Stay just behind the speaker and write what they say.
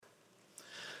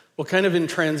Well, kind of in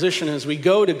transition as we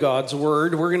go to God's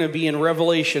Word, we're going to be in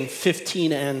Revelation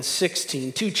 15 and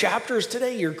 16. 2 chapters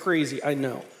today? You're crazy, I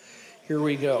know. Here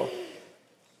we go.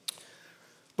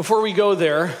 Before we go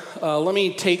there, let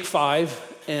me take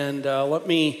 5 and let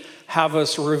me have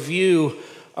us review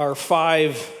our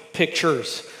 5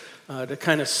 pictures to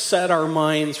kind of set our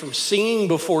minds from singing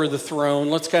before the throne.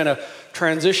 Let's kind of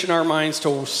transition our minds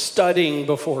to studying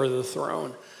before the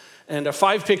throne. And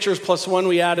 5 pictures plus 1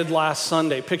 we added last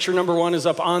Sunday. Picture number 1 is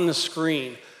up on the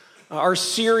screen. Our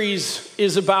series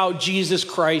is about Jesus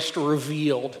Christ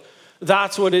revealed.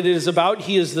 That's what it is about.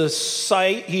 He is the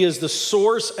site, he is the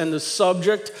source and the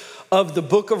subject of the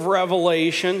book of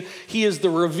Revelation. He is the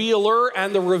revealer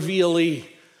and the revealee.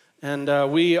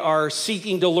 And we are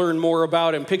seeking to learn more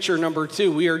about him. Picture number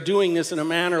 2, we are doing this in a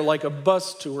manner like a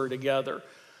bus tour together.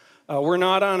 We're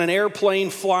not on an airplane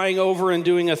flying over and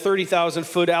doing a 30,000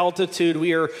 foot altitude.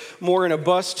 We are more in a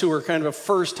bus tour, kind of a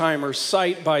first-timer,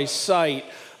 site by site,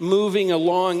 moving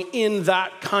along in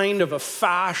that kind of a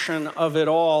fashion of it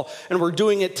all. And we're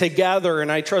doing it together,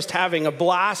 and I trust having a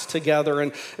blast together,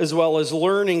 and as well as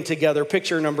learning together.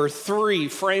 Picture number 3,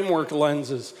 framework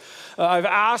lenses. I've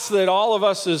asked that all of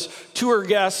us as tour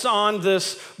guests on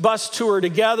this bus tour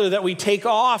together that we take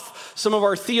off some of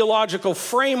our theological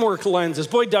framework lenses.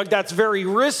 Boy, Doug, that's very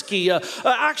risky.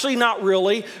 Actually, not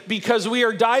really, because we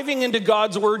are diving into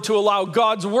God's Word to allow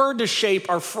God's Word to shape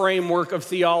our framework of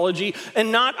theology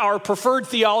and not our preferred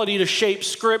theology to shape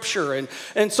Scripture.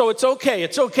 And so it's okay.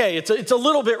 It's okay. It's a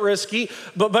little bit risky,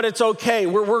 but it's okay.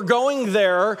 We're going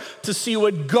there to see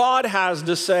what God has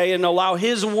to say and allow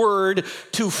His Word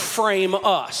to frame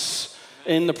us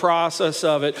in the process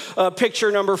of it.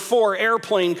 Picture number 4,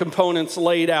 airplane components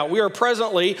laid out. We are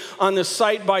presently on this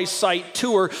site-by-site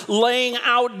tour laying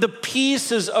out the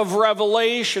pieces of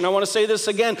Revelation. I want to say this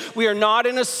again. We are not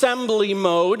in assembly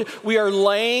mode. We are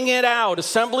laying it out.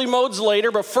 Assembly mode's later,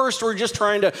 but first we're just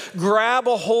trying to grab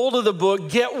a hold of the book,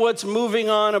 get what's moving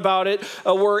on about it.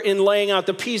 We're in laying out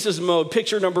the pieces mode.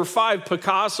 Picture number 5,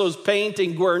 Picasso's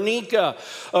painting, Guernica.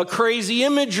 Crazy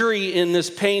imagery in this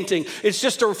painting. It's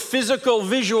just a physical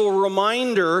visual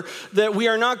reminder that we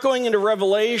are not going into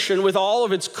Revelation with all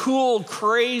of its cool,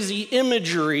 crazy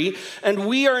imagery, and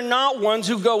we are not ones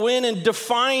who go in and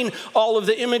define all of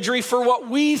the imagery for what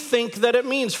we think that it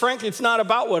means. Frankly, it's not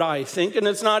about what I think, and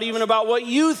it's not even about what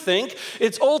you think.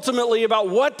 It's ultimately about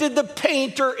what did the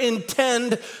painter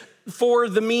intend for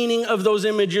the meaning of those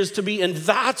images to be, and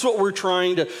that's what we're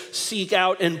trying to seek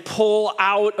out and pull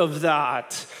out of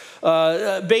that.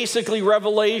 Basically,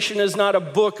 Revelation is not a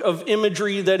book of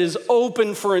imagery that is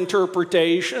open for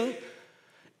interpretation.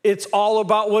 It's all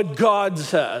about what God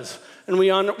says. And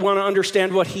we want to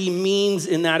understand what he means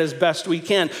in that as best we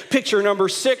can. Picture number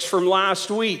 6 from last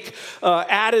week,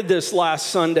 added this last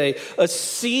Sunday.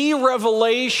 See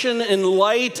Revelation in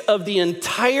light of the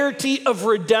entirety of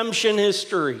redemption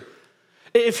history.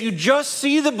 If you just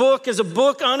see the book as a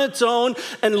book on its own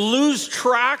and lose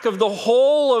track of the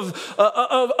whole of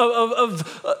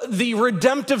the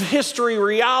redemptive history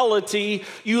reality,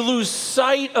 you lose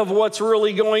sight of what's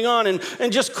really going on.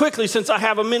 And just quickly, since I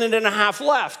have a minute and a half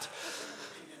left,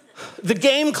 the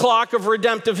game clock of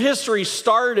redemptive history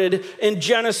started in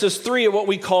Genesis 3 at what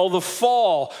we call the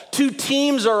fall. 2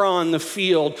 teams are on the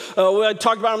field. We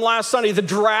talked about them last Sunday, the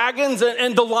dragons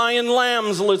and the lion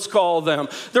lambs, let's call them.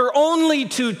 There are only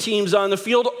 2 teams on the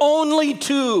field, only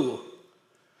 2.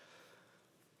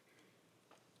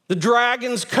 The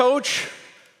dragon's coach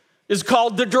is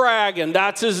called the Dragon.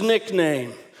 That's his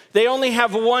nickname. They only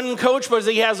have 1 coach, but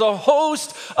he has a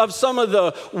host of some of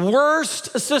the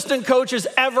worst assistant coaches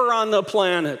ever on the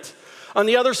planet. On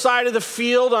the other side of the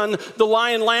field, on the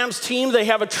Lion Lambs team, they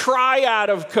have a triad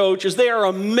of coaches. They are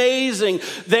amazing.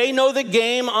 They know the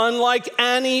game unlike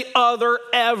any other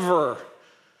ever.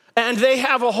 And they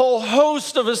have a whole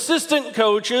host of assistant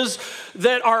coaches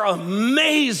that are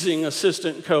amazing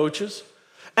assistant coaches.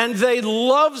 And they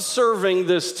love serving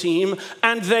this team,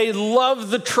 and they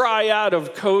love the triad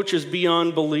of coaches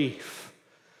beyond belief.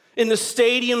 In the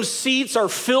stadium, seats are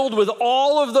filled with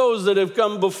all of those that have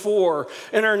come before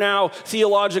and are now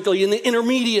theologically in the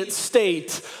intermediate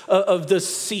state of the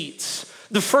seats.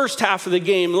 The first half of the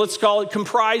game, let's call it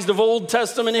comprised of Old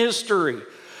Testament history.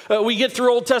 We get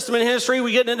through Old Testament history,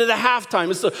 we get into the halftime.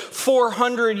 It's the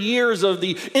 400 years of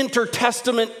the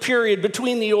intertestament period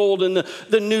between the Old and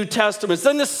the New Testaments.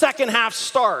 Then the second half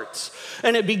starts,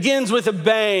 and it begins with a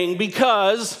bang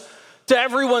because, to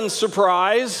everyone's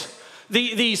surprise,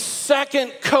 the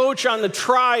second coach on the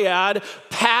triad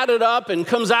padded up and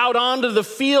comes out onto the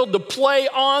field to play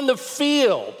on the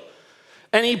field.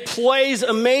 And he plays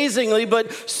amazingly,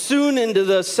 but soon into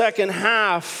the second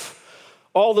half,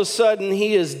 all of a sudden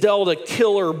he is dealt a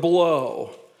killer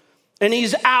blow. And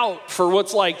he's out for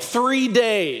what's like 3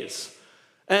 days.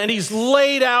 And he's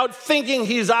laid out thinking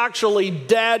he's actually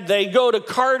dead. They go to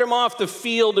cart him off the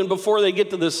field, and before they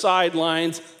get to the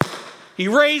sidelines, he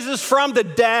raises from the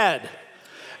dead.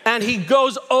 And he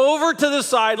goes over to the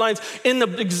sidelines in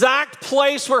the exact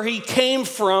place where he came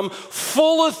from,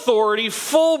 full authority,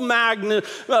 full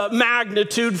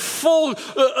magnitude, full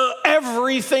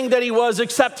everything that he was,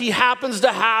 except he happens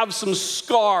to have some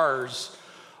scars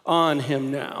on him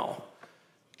now,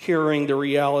 carrying the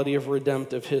reality of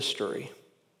redemptive history.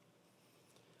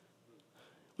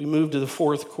 We move to the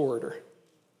fourth quarter.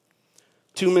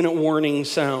 2-minute warning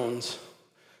sounds.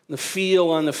 The feel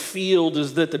on the field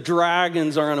is that the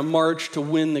Dragons are on a march to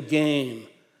win the game.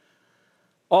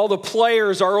 All the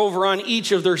players are over on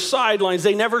each of their sidelines.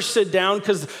 They never sit down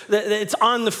because it's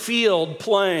on the field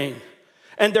playing.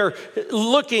 And they're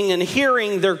looking and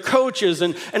hearing their coaches.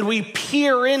 And we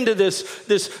peer into this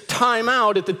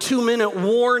timeout at the 2-minute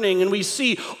warning, and we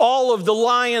see all of the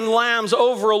Lion Lambs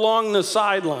over along the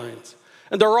sidelines.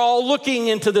 And they're all looking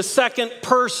into the second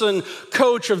person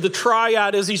coach of the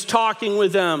triad as he's talking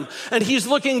with them. And he's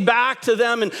looking back to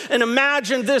them, and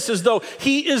imagine this as though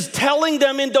he is telling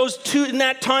them in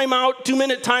that timeout,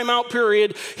 2-minute timeout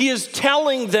period, he is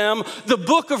telling them the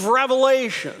book of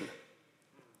Revelation.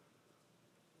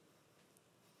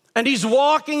 And he's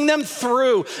walking them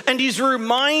through, and he's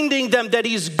reminding them that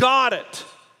he's got it.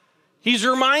 He's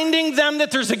reminding them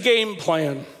that there's a game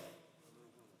plan.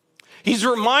 He's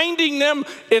reminding them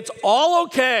it's all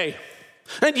okay.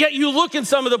 And yet you look in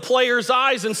some of the players'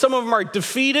 eyes, and some of them are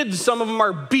defeated, and some of them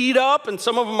are beat up, and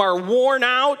some of them are worn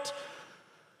out.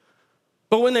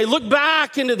 But when they look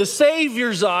back into the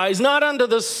Savior's eyes, not under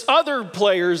the other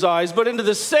players' eyes, but into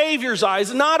the Savior's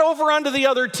eyes, not over onto the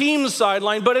other team's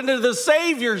sideline, but into the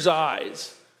Savior's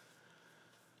eyes,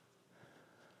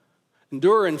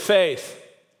 endure in faith,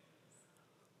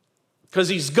 because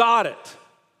he's got it.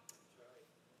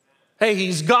 Hey,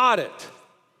 he's got it.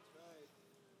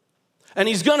 And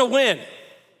he's going to win.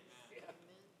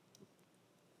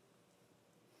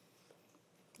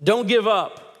 Don't give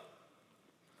up.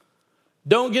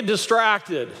 Don't get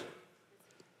distracted.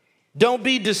 Don't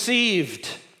be deceived.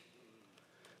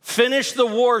 Finish the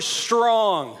war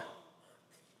strong.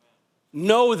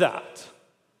 Know that.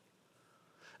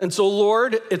 And so,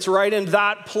 Lord, it's right in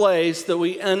that place that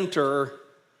we enter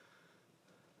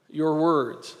your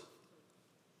words,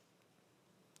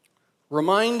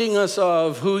 reminding us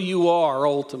of who you are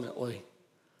ultimately.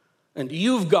 And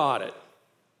you've got it.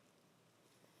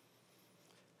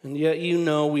 And yet you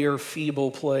know we are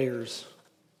feeble players.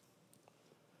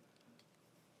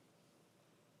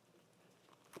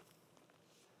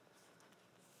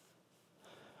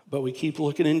 But we keep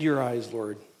looking into your eyes,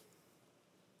 Lord.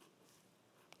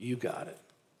 You got it.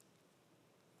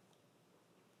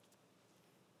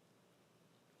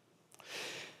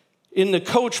 In the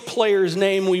coach player's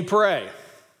name we pray.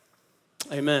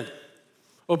 Amen.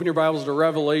 Open your Bibles to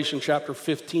Revelation chapter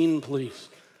 15, please.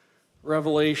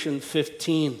 Revelation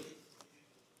 15.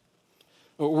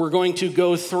 We're going to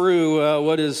go through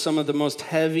what is some of the most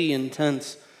heavy,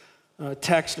 intense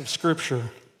text of Scripture.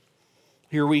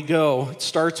 Here we go. It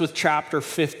starts with chapter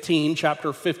 15.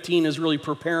 Chapter 15 is really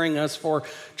preparing us for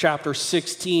chapter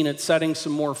 16. It's setting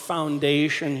some more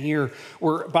foundation here.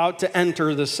 We're about to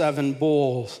enter the 7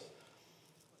 bowls.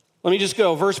 Let me just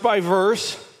go verse by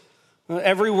verse.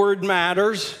 Every word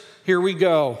matters. Here we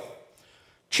go.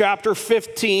 Chapter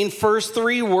 15, first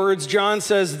 3 words, John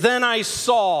says, "Then I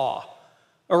saw."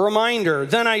 A reminder,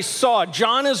 then I saw.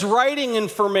 John is writing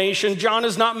information. John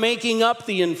is not making up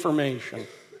the information.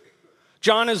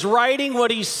 John is writing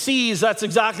what he sees. That's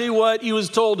exactly what he was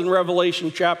told in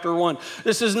Revelation chapter 1.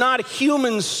 This is not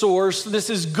human source. This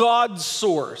is God's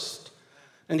source.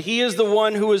 And he is the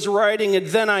one who is writing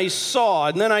it. Then I saw.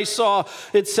 And then I saw,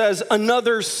 it says,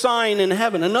 another sign in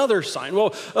heaven. Another sign. Well,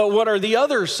 what are the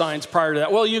other signs prior to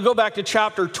that? Well, you go back to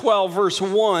chapter 12, verse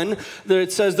 1.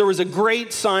 It says there was a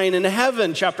great sign in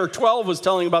heaven. Chapter 12 was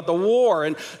telling about the war.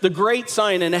 And the great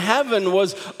sign in heaven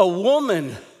was a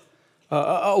woman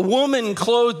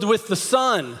clothed with the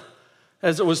sun,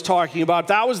 as it was talking about.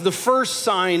 That was the first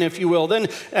sign, if you will. Then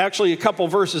actually a couple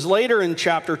verses later in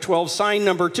chapter 12, sign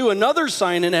number 2, another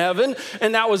sign in heaven,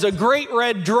 and that was a great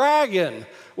red dragon.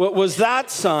 What was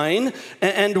that sign?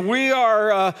 And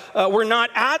we're not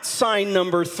at sign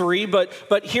number 3,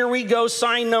 but here we go,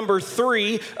 sign number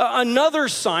 3, another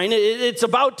sign. It's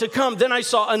about to come. Then I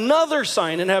saw another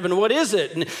sign in heaven. What is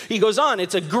it? And he goes on,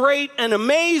 it's a great and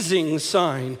amazing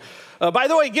sign. By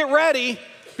the way, get ready,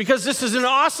 because this is an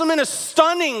awesome and a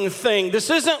stunning thing.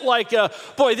 This isn't like,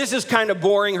 boy, this is kind of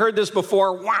boring. Heard this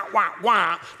before. Wah, wah,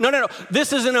 wah. No.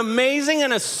 This is an amazing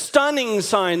and a stunning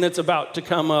sign that's about to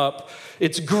come up.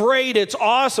 It's great. It's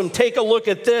awesome. Take a look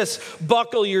at this.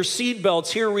 Buckle your seatbelts.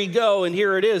 Here we go. And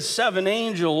here it is. 7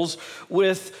 angels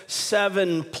with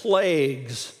 7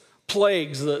 plagues.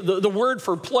 Plagues. The word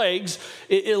for plagues,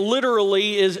 it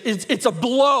literally is, it's a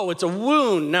blow, it's a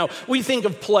wound. Now, we think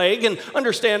of plague, and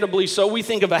understandably so, we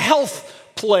think of a health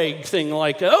plague thing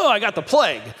like, oh, I got the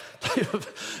plague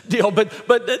deal. But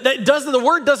the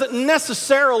word doesn't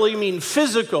necessarily mean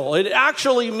physical. It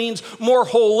actually means more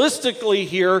holistically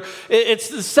here. It's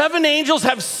the 7 angels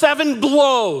have 7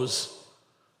 blows.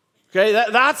 Okay,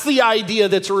 that's the idea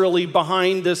that's really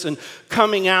behind this and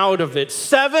coming out of it.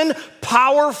 7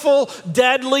 powerful,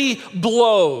 deadly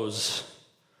blows.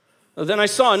 Then I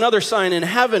saw another sign in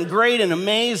heaven, great and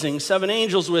amazing, 7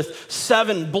 angels with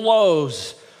 7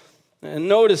 blows. And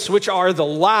notice which are the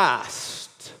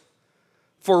last.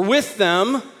 For with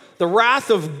them, the wrath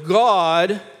of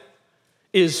God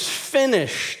is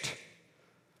finished.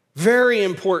 Very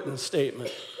important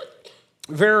statement.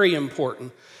 Very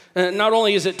important. And not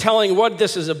only is it telling what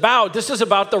this is about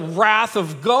the wrath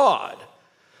of God,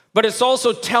 but it's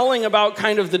also telling about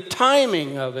kind of the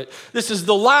timing of it. This is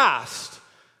the last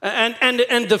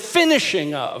and the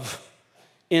finishing of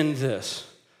in this.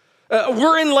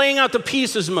 We're in laying out the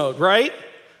pieces mode, right?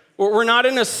 We're not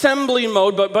in assembly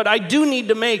mode, but I do need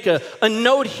to make a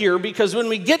note here, because when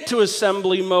we get to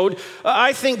assembly mode,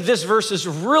 I think this verse is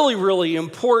really, really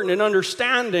important in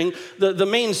understanding the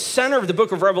main center of the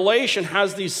book of Revelation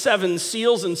has these 7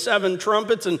 seals and 7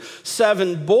 trumpets and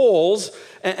 7 bowls,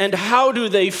 and how do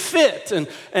they fit?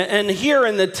 And here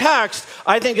in the text,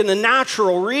 I think in the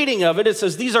natural reading of it, it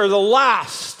says these are the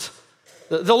last.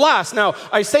 The last. Now,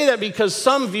 I say that because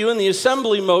some view in the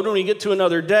assembly mode, when we get to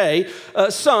another day,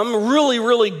 some really,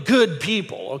 really good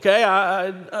people,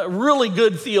 okay, really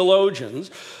good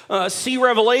theologians, see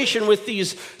Revelation with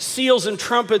these seals and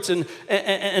trumpets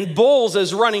and bowls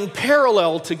as running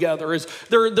parallel together. As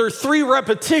they're 3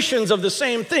 repetitions of the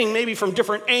same thing, maybe from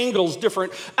different angles,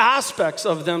 different aspects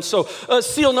of them. So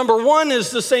seal number 1 is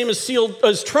the same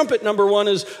as trumpet number 1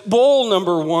 is bowl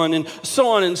number 1, and so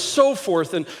on and so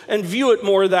forth, and view it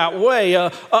more that way.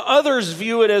 Others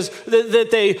view it as that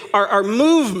they are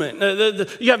movement.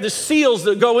 You have the seals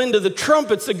that go into the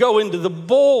trumpets that go into the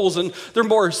bowls, and they're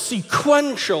more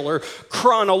sequential or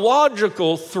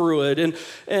chronological through it.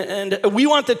 And we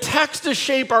want the text to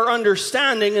shape our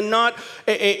understanding and not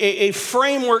a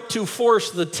framework to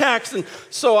force the text. And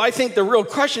so I think the real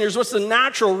question is, what's the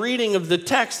natural reading of the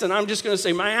text? And I'm just going to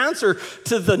say my answer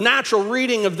to the natural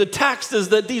reading of the text is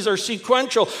that these are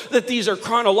sequential, that these are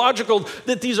chronological,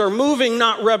 that these are moving,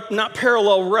 not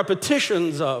parallel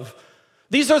repetitions of.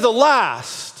 These are the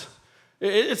last.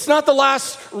 It's not the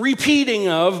last repeating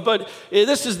of, but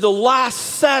this is the last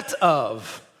set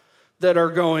of that are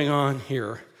going on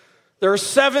here. There are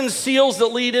 7 seals that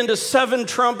lead into 7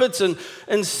 trumpets and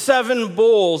 7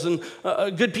 bowls. And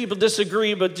good people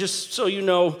disagree, but just so you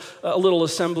know, a little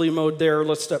assembly mode there.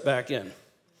 Let's step back in.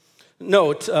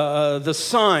 Note the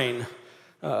sign.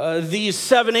 These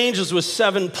 7 angels with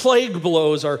 7 plague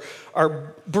blows are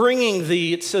bringing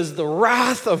it says, the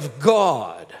wrath of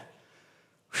God.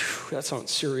 Whew, that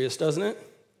sounds serious, doesn't it?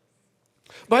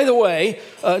 By the way,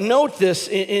 note this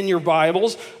in your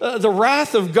Bibles. The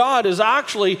wrath of God is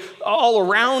actually all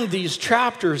around these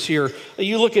chapters here.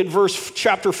 You look at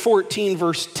chapter 14,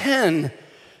 verse 10,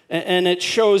 and it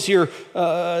shows here,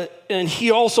 and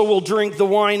he also will drink the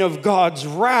wine of God's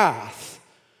wrath.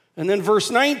 And then verse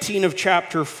 19 of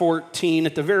chapter 14,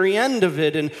 at the very end of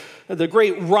it, and the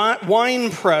great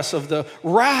winepress of the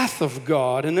wrath of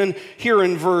God. And then here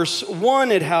in verse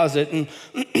 1 it has it. And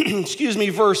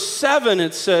verse 7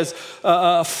 it says,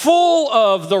 full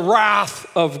of the wrath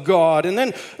of God. And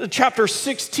then chapter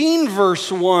 16,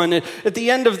 verse 1, at the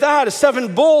end of that is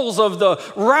 7 bowls of the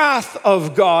wrath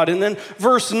of God. And then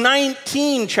verse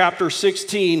 19, chapter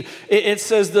 16, it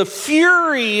says the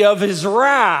fury of his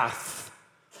wrath.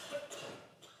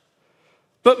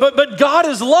 But God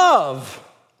is love,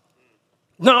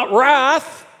 not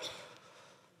wrath.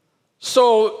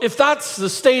 So if that's the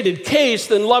stated case,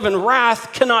 then love and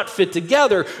wrath cannot fit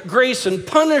together. Grace and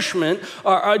punishment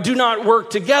do not work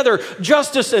together.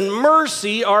 Justice and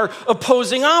mercy are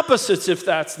opposing opposites if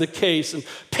that's the case. And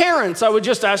parents, I would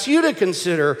just ask you to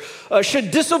consider, should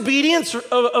disobedience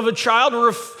of a child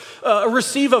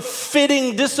receive a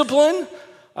fitting discipline?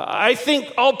 I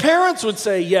think all parents would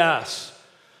say yes.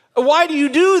 Why do you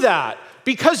do that?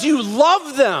 Because you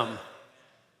love them.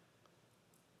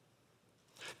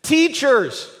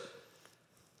 Teachers,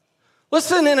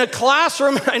 Listen, in a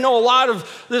classroom, I know a lot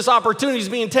of this opportunity is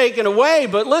being taken away,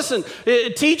 but listen,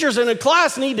 teachers in a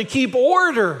class need to keep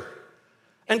order.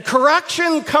 And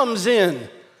correction comes in.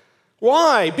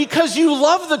 Why? Because you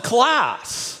love the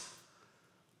class.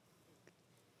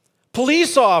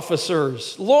 Police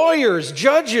officers, lawyers,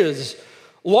 judges,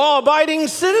 law-abiding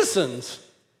citizens.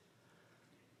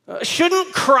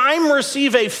 Shouldn't crime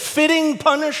receive a fitting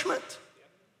punishment?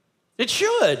 It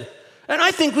should. And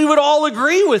I think we would all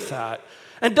agree with that.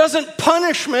 And doesn't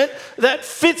punishment that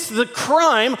fits the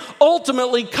crime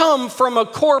ultimately come from a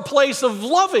core place of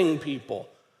loving people?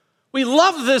 We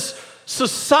love this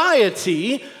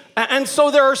society, and so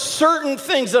there are certain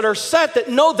things that are set that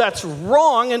no, that's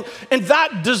wrong, and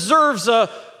that deserves a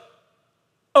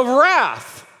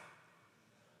wrath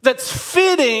that's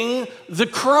fitting the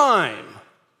crime,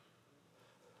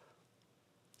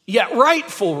 yet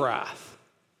rightful wrath.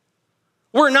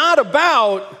 We're not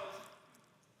about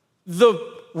the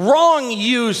wrong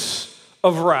use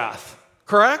of wrath,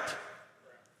 correct?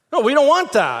 No, we don't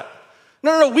want that.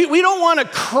 No, we don't want a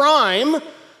crime.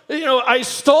 I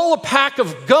stole a pack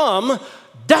of gum,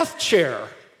 death chair,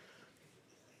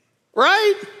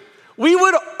 right? We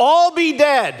would all be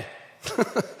dead.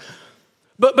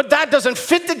 But that doesn't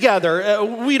fit together.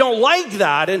 We don't like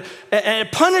that.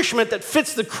 And punishment that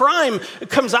fits the crime, it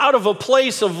comes out of a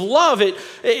place of love.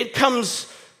 It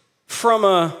comes from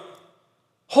a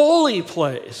holy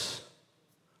place,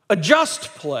 a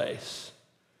just place.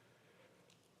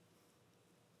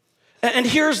 And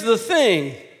here's the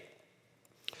thing.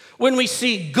 When we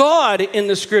see God in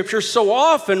the scripture, so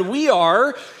often we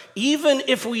are, even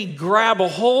if we grab a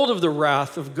hold of the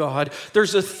wrath of God,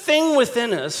 there's a thing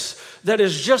within us that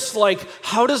is just like,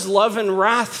 how does love and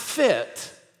wrath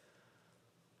fit?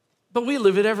 But we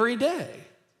live it every day.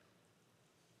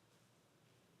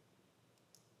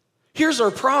 Here's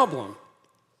our problem,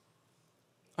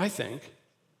 I think.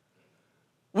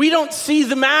 We don't see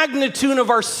the magnitude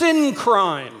of our sin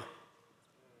crime.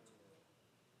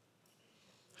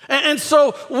 And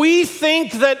so we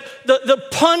think that the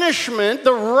punishment,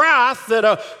 the wrath that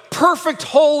a perfect,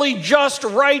 holy, just,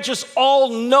 righteous,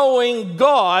 all-knowing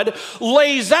God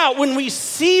lays out, when we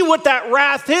see what that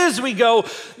wrath is, we go,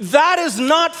 that is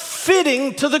not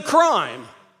fitting to the crime.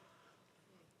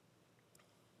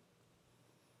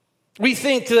 We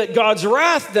think that God's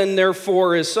wrath then,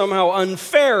 therefore, is somehow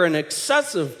unfair and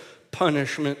excessive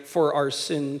punishment for our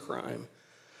sin crime.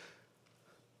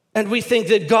 And we think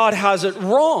that God has it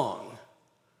wrong.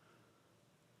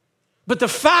 But the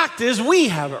fact is, we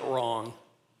have it wrong.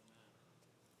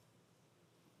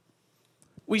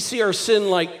 We see our sin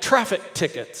like traffic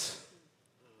tickets.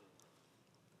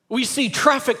 We see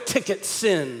traffic ticket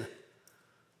sin.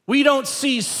 We don't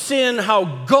see sin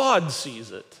how God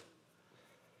sees it.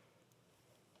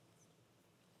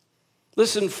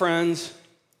 Listen, friends.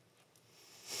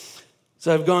 As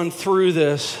I've gone through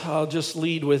this, I'll just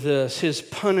lead with this. His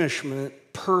punishment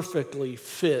perfectly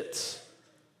fits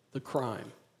the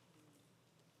crime.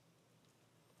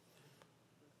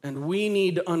 And we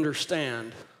need to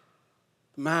understand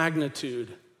the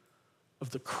magnitude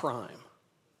of the crime.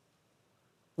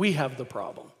 We have the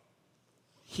problem.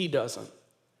 He doesn't.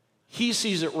 He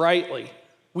sees it rightly.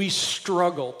 We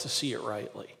struggle to see it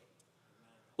rightly.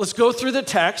 Let's go through the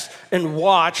text and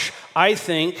watch, I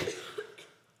think,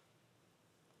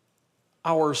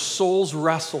 our souls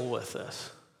wrestle with this.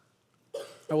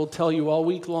 I will tell you all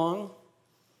week long,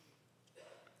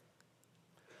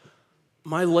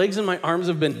 my legs and my arms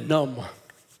have been numb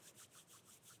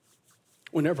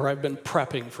whenever I've been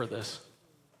prepping for this.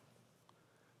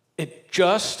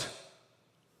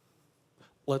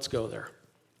 Let's go there.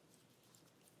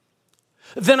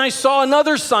 Then I saw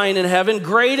another sign in heaven,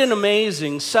 great and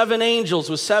amazing, 7 angels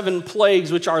with 7 plagues,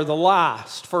 which are the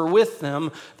last. For with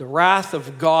them the wrath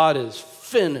of God is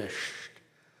finished.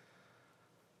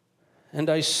 And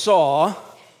I saw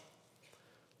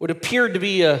what appeared to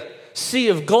be a sea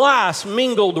of glass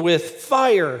mingled with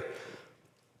fire.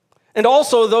 And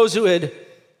also those who had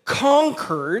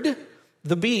conquered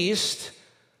the beast,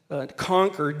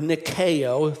 conquered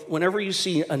Nikeo. Whenever you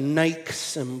see a Nike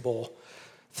symbol,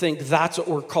 think that's what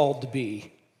we're called to be.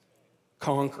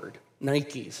 Conquered.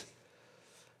 Nikes.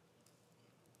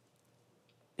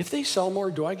 If they sell more,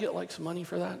 do I get like some money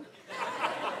for that?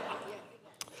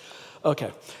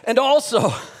 Okay. And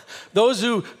also, those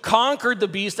who conquered the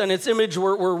beast and its image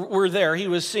were there, he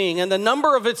was seeing. And the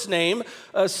number of its name,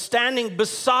 standing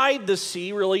beside the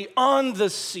sea, really on the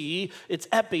sea, it's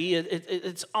epi,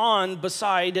 it's on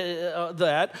beside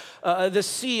that, the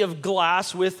sea of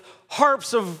glass with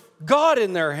harps of God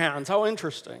in their hands. How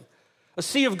interesting. A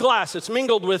sea of glass, it's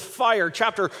mingled with fire.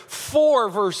 Chapter 4,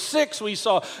 verse 6, we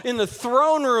saw in the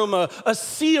throne room a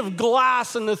sea of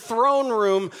glass in the throne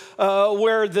room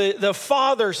where the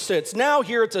Father sits. Now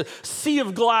here it's a sea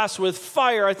of glass with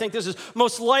fire. I think this is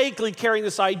most likely carrying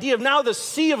this idea of now the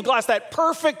sea of glass, that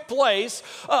perfect place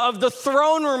of the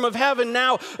throne room of heaven.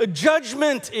 Now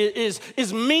judgment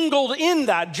is mingled in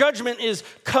that. Judgment is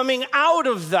coming out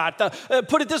of that.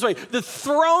 Put it this way, the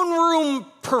throne room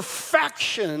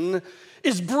perfection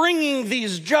is bringing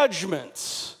these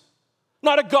judgments,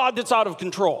 not a God that's out of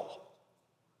control.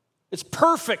 It's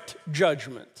perfect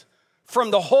judgment from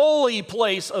the holy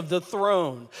place of the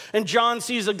throne. And John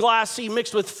sees a glass sea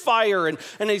mixed with fire, and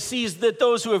he sees that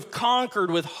those who have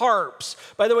conquered with harps.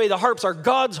 By the way, the harps are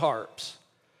God's harps.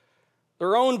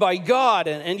 They're owned by God,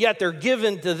 and yet they're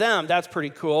given to them. That's pretty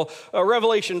cool.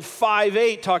 Revelation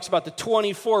 5:8 talks about the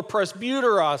 24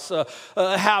 presbyteros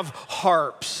have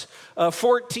harps.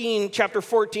 Chapter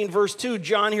 14, verse 2,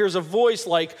 John hears a voice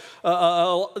like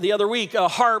the other week,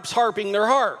 harps harping their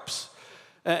harps.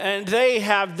 And they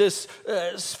have this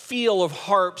feel of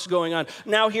harps going on.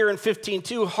 Now here in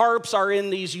 15:2, harps are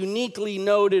in these uniquely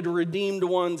noted redeemed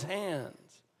ones' hands.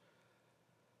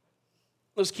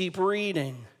 Let's keep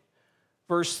reading.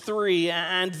 Verse 3,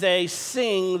 and they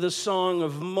sing the song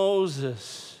of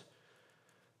Moses,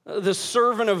 the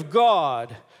servant of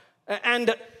God,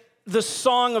 and the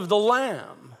song of the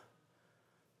Lamb,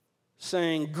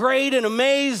 saying, great and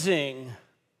amazing.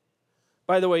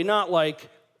 By the way, not like,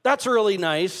 that's really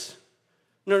nice.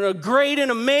 No, great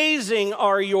and amazing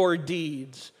are your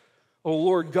deeds, O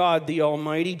Lord God the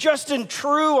Almighty. Just and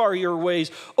true are your ways,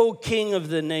 O King of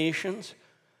the nations.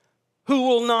 Who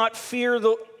will not fear,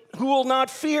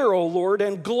 O Lord,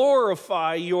 and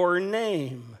glorify your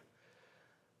name?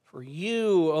 For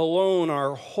you alone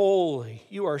are holy.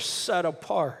 You are set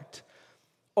apart.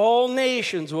 All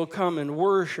nations will come and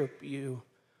worship you.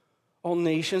 All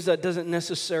nations, that doesn't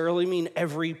necessarily mean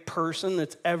every person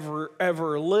that's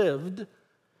ever lived.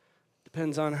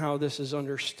 Depends on how this is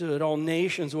understood. All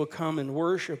nations will come and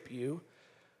worship you.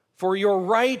 For your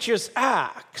righteous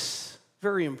acts,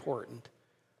 very important,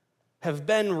 have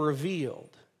been revealed.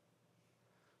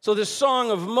 So this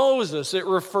song of Moses, it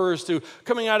refers to,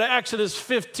 coming out of Exodus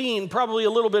 15, probably a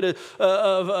little bit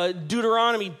of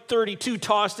Deuteronomy 32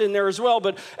 tossed in there as well,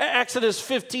 but Exodus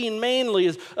 15 mainly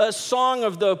is a song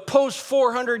of the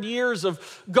post-400 years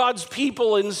of God's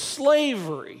people in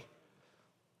slavery.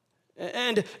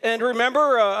 And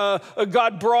remember,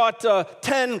 God brought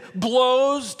 10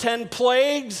 blows, 10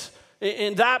 plagues,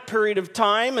 in that period of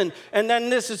time, and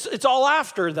then it's all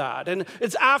after that. And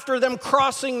it's after them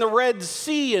crossing the Red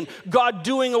Sea and God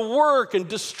doing a work and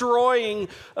destroying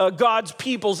God's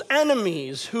people's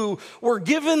enemies who were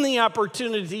given the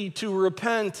opportunity to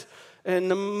repent, and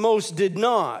the most did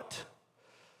not.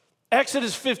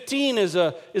 Exodus 15 is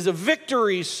a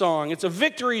victory song. It's a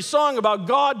victory song about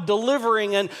God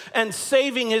delivering and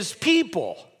saving his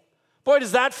people. Boy,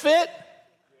 does that fit?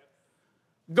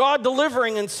 God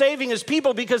delivering and saving his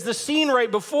people, because the scene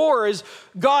right before is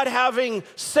God having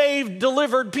saved,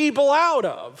 delivered people out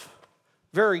of.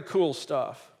 Very cool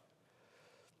stuff.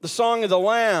 The Song of the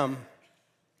Lamb,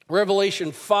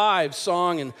 Revelation 5,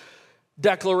 song and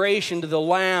declaration to the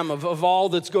Lamb of all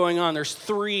that's going on. There's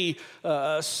three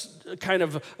moments,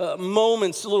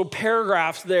 little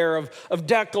paragraphs there of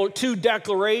two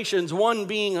declarations, one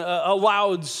being a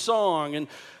loud song. And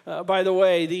by the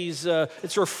way,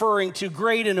 it's referring to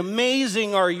great and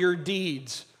amazing are your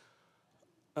deeds.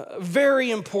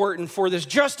 Very important for this.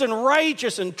 Just and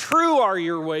righteous and true are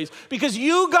your ways, because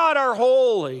you, God, are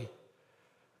holy.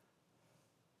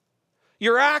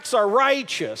 Your acts are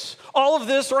righteous. All of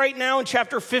this right now in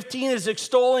chapter 15 is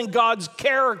extolling God's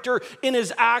character in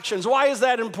his actions. Why is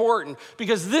that important?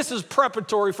 Because this is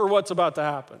preparatory for what's about to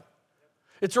happen.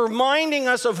 It's reminding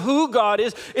us of who God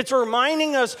is. It's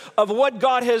reminding us of what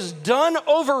God has done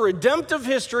over redemptive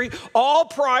history, all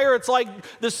prior. It's like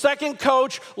the second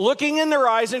coach looking in their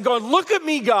eyes and going, look at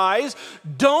me, guys.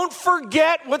 Don't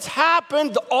forget what's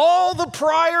happened all the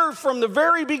prior from the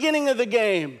very beginning of the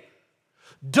game.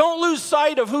 Don't lose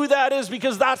sight of who that is,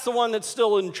 because that's the one that's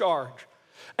still in charge.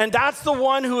 And that's the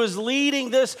one who is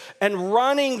leading this and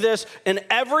running this, and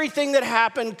everything that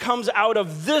happened comes out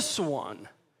of this one.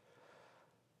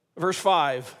 Verse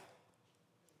 5,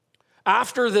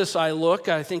 after this I look,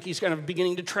 I think he's kind of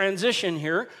beginning to transition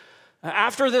here.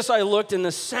 After this I looked, and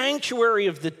the sanctuary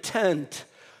of the tent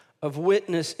of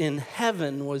witness in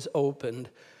heaven was opened.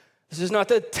 This is not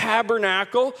the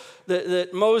tabernacle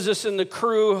that Moses and the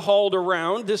crew hauled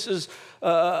around. This is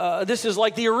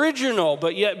like the original,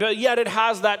 but yet it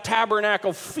has that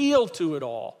tabernacle feel to it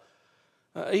all.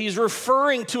 He's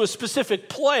referring to a specific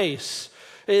place.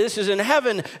 This is in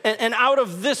heaven, and out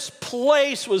of this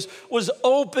place was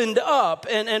opened up.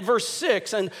 And verse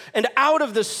 6, and out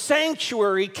of the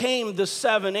sanctuary came the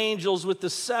 7 angels with the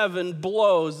 7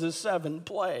 blows, the 7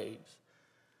 plagues.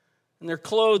 And they're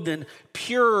clothed in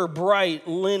pure, bright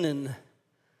linen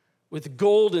with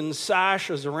golden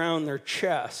sashes around their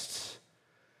chests.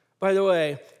 By the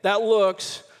way, that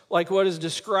looks like what is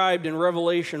described in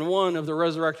Revelation 1 of the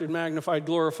resurrected, magnified,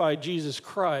 glorified Jesus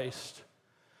Christ.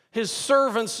 His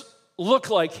servants look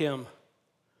like him.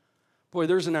 Boy,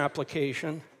 there's an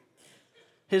application.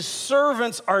 His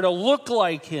servants are to look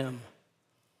like him.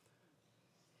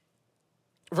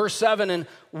 Verse 7, and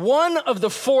one of the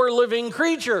 4 living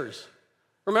creatures.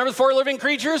 Remember the 4 living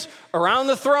creatures around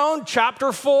the throne,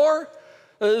 chapter 4?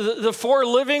 The 4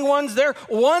 living ones there.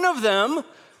 One of them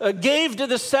gave to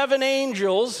the 7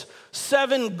 angels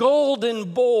 7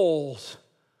 golden bowls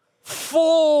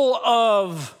full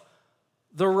of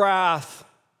the wrath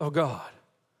of God.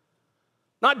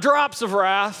 Not drops of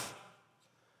wrath,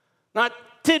 not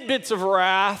tidbits of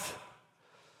wrath,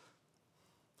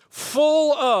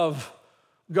 full of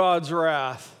God's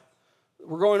wrath.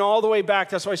 We're going all the way back.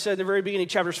 That's why I said in the very beginning,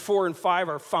 chapters 4 and 5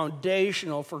 are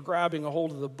foundational for grabbing a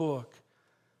hold of the book.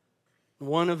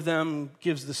 One of them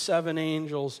gives the 7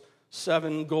 angels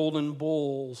 7 golden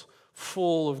bowls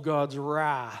full of God's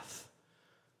wrath.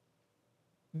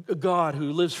 A God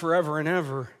who lives forever and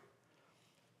ever.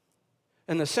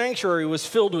 And the sanctuary was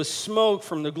filled with smoke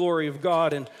from the glory of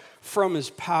God and from his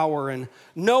power. And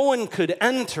no one could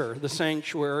enter the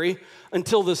sanctuary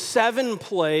until the 7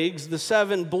 plagues, the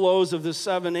 7 blows of the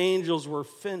 7 angels were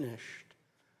finished.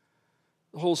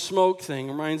 The whole smoke thing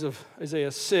reminds of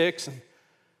Isaiah 6 and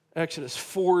Exodus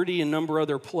 40 and a number of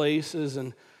other places.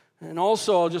 And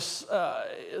also,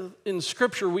 in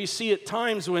Scripture, we see at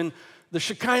times when the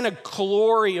Shekinah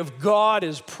glory of God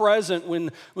is present,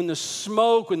 when the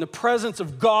smoke, when the presence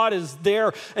of God is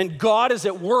there, and God is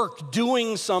at work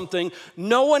doing something,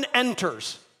 no one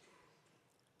enters.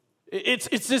 It's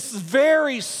this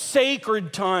very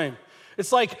sacred time.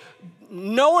 It's like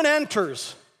no one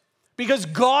enters because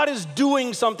God is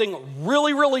doing something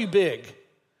really, really big.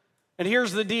 And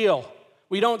here's the deal.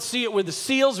 We don't see it with the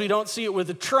seals, we don't see it with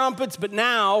the trumpets, but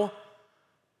now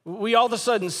we all of a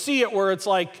sudden see it where it's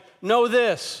like, know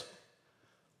this.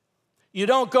 You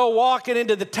don't go walking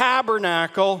into the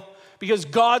tabernacle because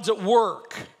God's at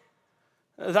work.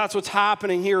 That's what's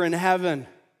happening here in heaven.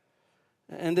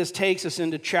 And this takes us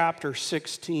into chapter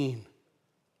 16.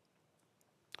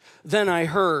 Then I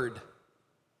heard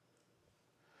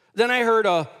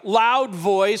a loud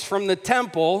voice from the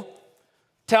temple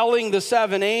telling the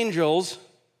 7 angels,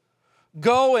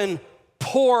 go and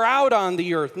pour out on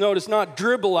the earth. Notice, not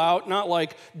dribble out, not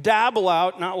like dabble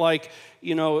out, not like,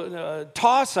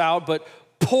 toss out, but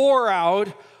pour out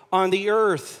on the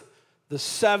earth. The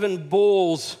 7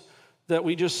 bowls that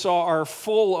we just saw are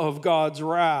full of God's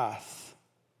wrath.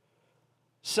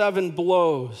 7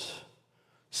 blows,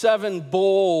 7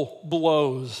 bowl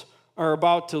blows are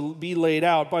about to be laid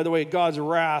out. By the way, God's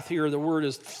wrath here, the word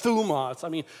is thumos. I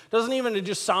mean, doesn't even it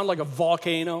just sound like a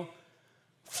volcano?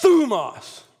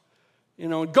 Thumos.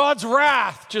 God's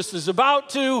wrath just is about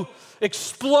to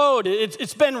explode.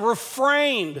 It's been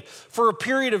refrained for a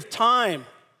period of time.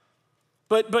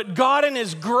 But God in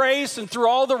his grace and through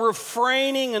all the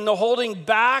refraining and the holding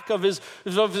back of his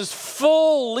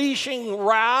full leashing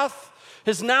wrath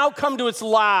has now come to its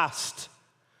last.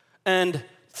 And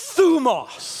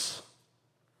thumos.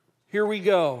 Here we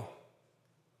go.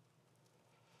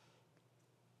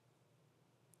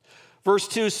 Verse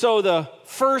 2, so the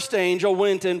first angel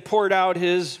went and poured out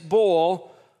his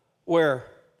bowl, where?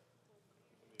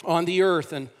 On the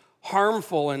earth, and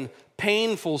harmful and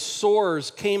painful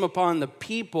sores came upon the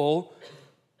people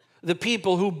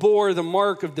who bore the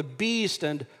mark of the beast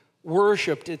and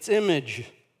worshiped its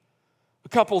image. A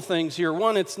couple things here.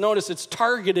 One, notice it's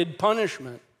targeted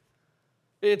punishment.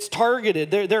 It's targeted.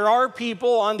 There are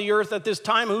people on the earth at this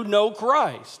time who know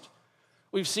Christ.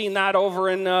 We've seen that over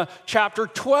in chapter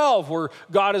 12 where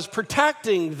God is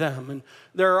protecting them. And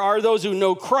there are those who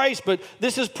know Christ, but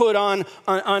this is put on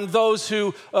those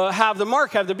who have the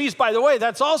mark, have the beast. By the way,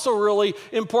 that's also really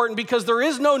important because there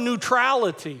is no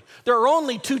neutrality. There are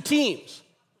only 2 teams.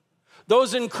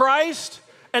 Those in Christ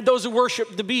and those who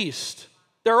worship the beast.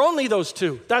 There are only those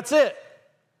 2. That's it.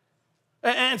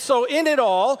 And so in it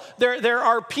all, there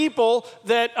are people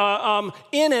that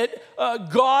in it,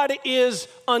 God is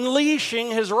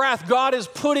unleashing his wrath. God is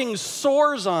putting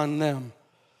sores on them.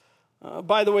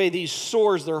 By the way, these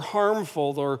sores, they're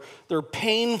harmful, they're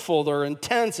painful, they're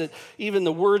intense. Even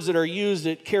the words that are used,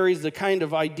 it carries the kind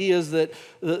of ideas that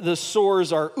the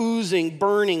sores are oozing,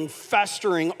 burning,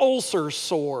 festering, ulcer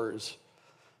sores.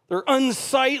 They're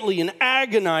unsightly and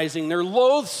agonizing. They're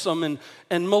loathsome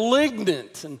and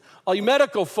malignant. And all you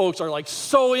medical folks are like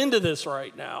so into this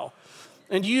right now.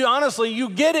 And you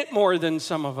get it more than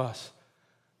some of us.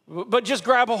 But just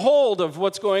grab a hold of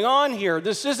what's going on here.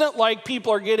 This isn't like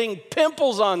people are getting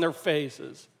pimples on their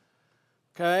faces,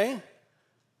 okay?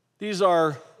 These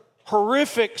are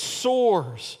horrific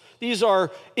sores. These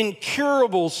are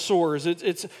incurable sores.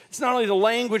 It's not only the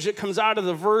language that comes out of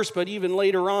the verse, but even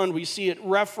later on we see it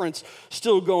referenced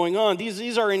still going on.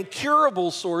 These are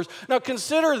incurable sores. Now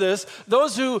consider this.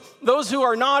 Those who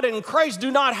are not in Christ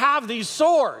do not have these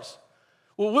sores.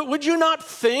 Well, would you not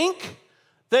think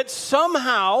that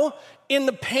somehow in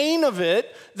the pain of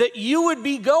it, that you would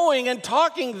be going and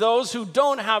talking to those who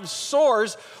don't have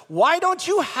sores? Why don't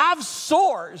you have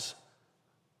sores?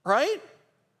 Right?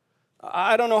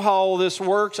 I don't know how all this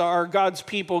works. Are God's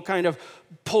people kind of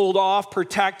pulled off,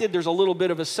 protected? There's a little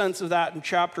bit of a sense of that in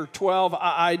chapter 12.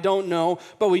 I don't know,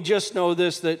 but we just know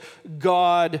this, that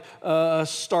God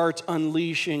starts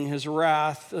unleashing his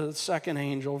wrath. The second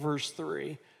angel, verse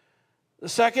 3. The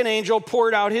second angel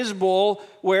poured out his bowl,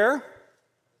 where?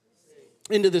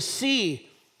 Into the sea.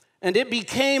 And it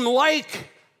became like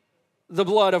the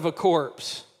blood of a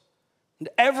corpse. And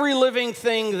every living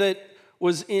thing died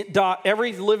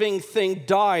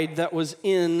that was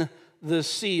in the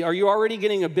sea. Are you already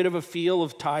getting a bit of a feel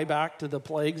of tie back to the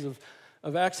plagues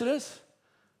of Exodus?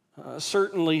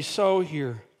 Certainly so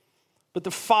here. But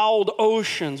the fouled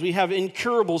oceans, we have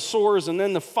incurable sores, and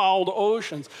then the fouled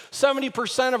oceans.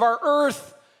 70% of our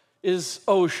earth is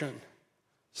ocean,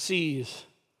 seas.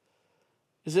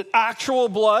 Is it actual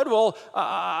blood? Well,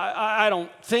 I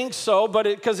don't think so, but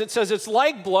because it says it's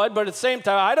like blood, but at the same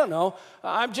time, I don't know.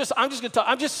 I'm just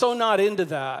so not into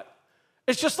that.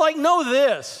 It's just like, know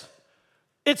this.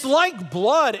 It's like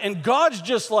blood, and God's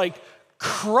just like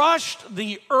crushed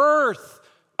the earth,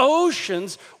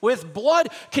 oceans with blood.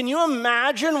 Can you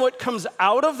imagine what comes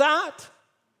out of that?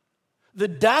 The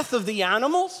death of the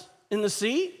animals in the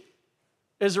sea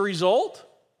as a result?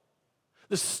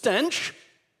 The stench?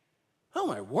 Oh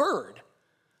my word. I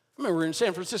remember in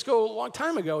San Francisco a long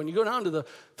time ago, and you go down to the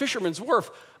Fisherman's Wharf.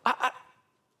 I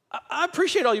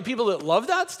appreciate all you people that love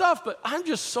that stuff, but I'm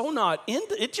just so not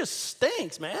into it. It just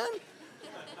stinks, man.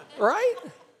 Right?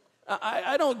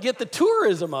 I don't get the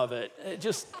tourism of it.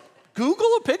 Just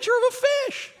Google a picture of a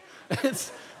fish.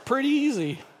 It's pretty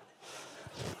easy.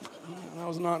 That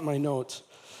was not in my notes.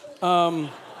 By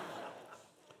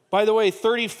the way,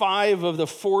 35 of the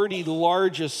 40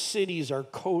 largest cities are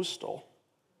coastal.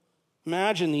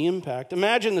 Imagine the impact.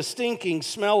 Imagine the stinking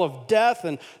smell of death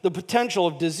and the potential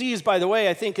of disease. By the way,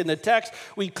 I think in the text,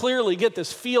 we clearly get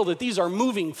this feel that these are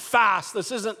moving fast.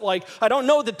 This isn't like, I don't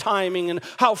know the timing and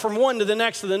how from one to the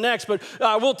next, but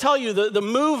I will tell you the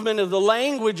movement of the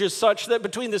language is such that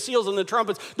between the seals and the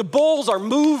trumpets, the bowls are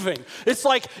moving. It's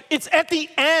like, it's at the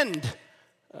end.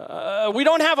 We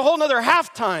don't have a whole nother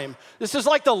halftime. This is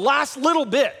like the last little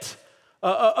bit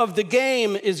of the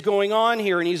game is going on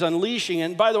here, and he's unleashing.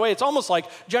 And by the way, it's almost like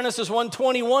Genesis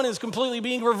 1:21 is completely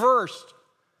being reversed.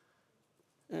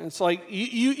 And it's like,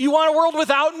 you want a world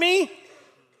without me?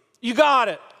 You got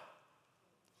it.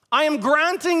 I am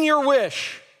granting your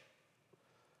wish.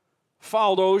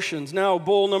 Fouled oceans. Now,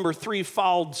 bowl number 3,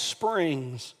 fouled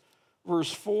springs.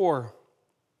 Verse 4.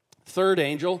 Third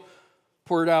angel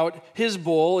poured out his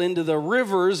bowl into the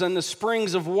rivers and the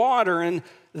springs of water, and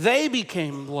they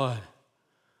became blood.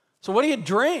 So what do you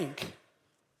drink?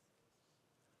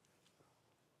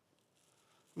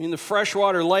 I mean, the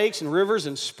freshwater lakes and rivers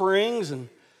and springs and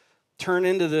turn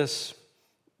into this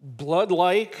blood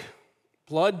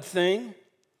thing.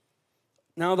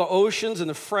 Now the oceans and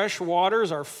the fresh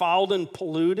waters are fouled and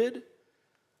polluted. And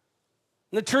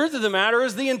the truth of the matter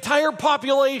is the entire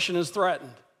population is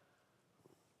threatened.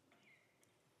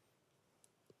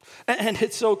 And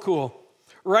it's so cool.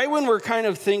 Right when we're kind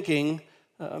of thinking,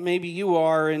 maybe you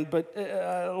are, but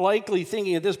likely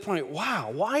thinking at this point,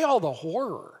 wow, why all the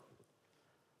horror?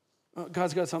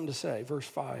 God's got something to say. Verse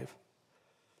 5.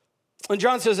 And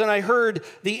John says, and I heard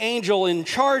the angel in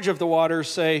charge of the waters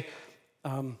say,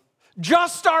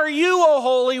 just are you, O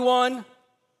Holy One,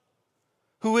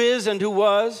 who is and who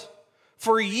was,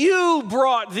 for you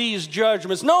brought these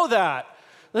judgments. Know that.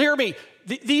 Hear me.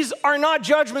 These are not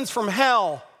judgments from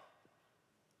hell.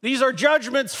 These are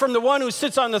judgments from the one who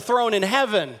sits on the throne in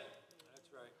heaven. That's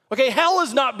right. Okay, hell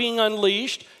is not being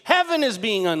unleashed. Heaven is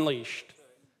being unleashed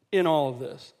in all of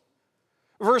this.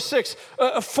 Verse 6,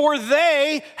 for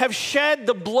they have shed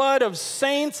the blood of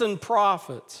saints and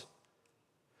prophets,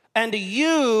 and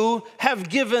you have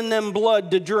given them blood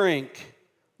to drink.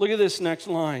 Look at this next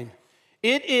line.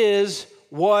 It is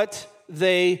what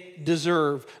they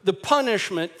deserve. The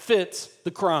punishment fits the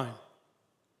crime.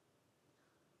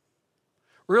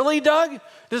 Really, Doug?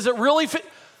 Does it really fit?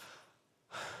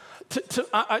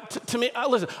 To me,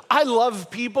 listen, I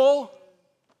love people.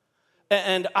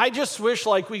 And I just wish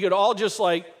we could all just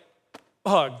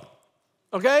hug,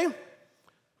 okay?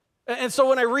 And so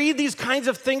when I read these kinds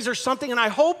of things, there's something, and I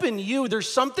hope in you,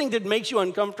 there's something that makes you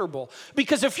uncomfortable.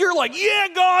 Because if you're like, yeah,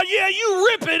 God, yeah, you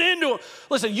rip it into him.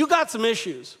 Listen, you got some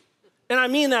issues. And I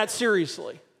mean that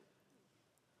seriously.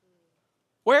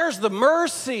 Where's the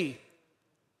mercy?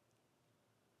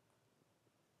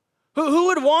 Who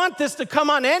would want this to come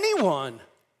on anyone?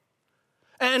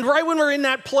 And right when we're in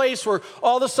that place where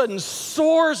all of a sudden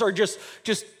sores are just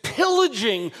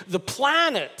pillaging the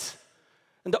planet,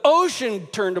 and the ocean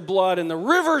turned to blood, and the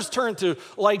rivers turned to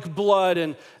like blood,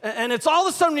 and it's all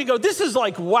of a sudden you go, this is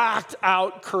whacked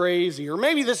out crazy, or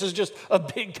maybe this is just a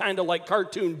big kind of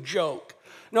cartoon joke.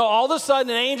 No, all of a sudden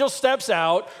an angel steps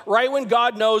out right when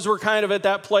God knows we're kind of at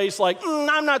that place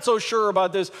I'm not so sure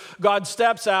about this. God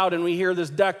steps out and we hear this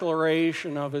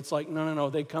declaration of it's no,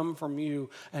 they come from you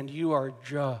and you are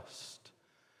just.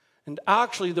 And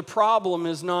actually the problem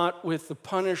is not with the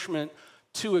punishment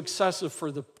too excessive for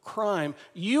the crime.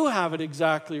 You have it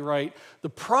exactly right. The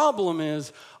problem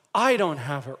is I don't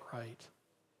have it right.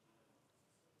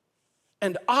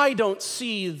 And I don't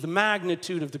see the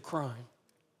magnitude of the crime.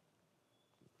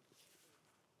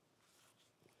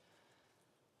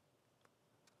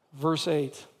 Verse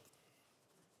 8,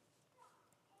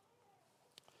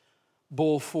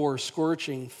 bowl 4,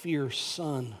 scorching, fierce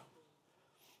sun.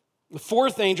 The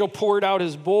fourth angel poured out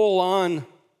his bowl on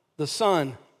the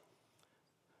sun,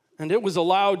 and it was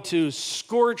allowed to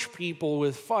scorch people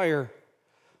with fire.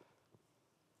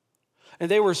 And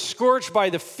they were scorched by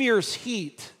the fierce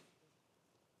heat.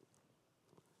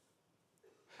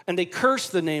 And they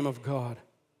cursed the name of God.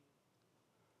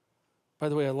 By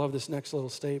the way, I love this next little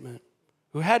statement.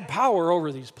 Who had power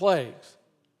over these plagues.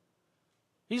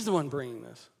 He's the one bringing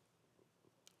this.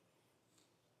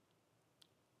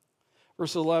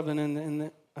 Verse 11,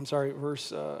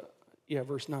 verse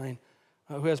 9.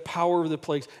 Who has power over the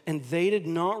plagues, and they did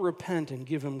not repent and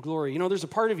give him glory. There's a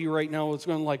part of you right now that's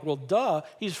going well, duh,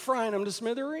 he's frying them to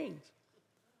smithereens.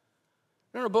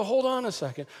 No, but hold on a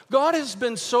second. God has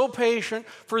been so patient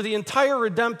for the entire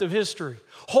redemptive history,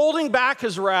 holding back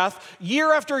his wrath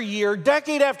year after year,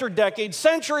 decade after decade,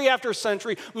 century after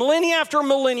century, millennia after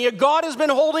millennia. God has been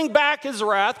holding back his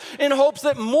wrath in hopes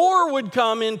that more would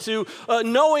come into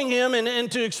knowing him and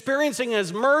into experiencing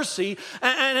his mercy.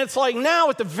 And it's now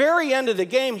at the very end of the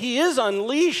game, he is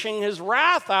unleashing his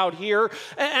wrath out here.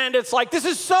 And it's this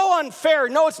is so unfair.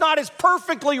 No, it's not. It's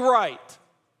perfectly right.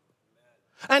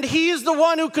 And he is the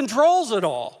one who controls it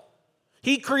all.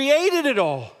 He created it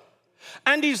all.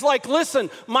 And he's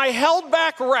listen, my held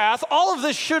back wrath, all of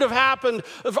this should have happened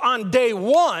on day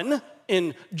one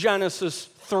in Genesis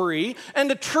 3. And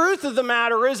the truth of the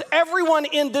matter is everyone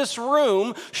in this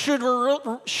room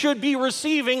should be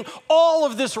receiving all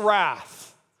of this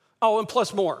wrath. Oh, and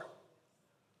plus more.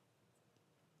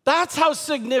 That's how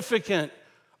significant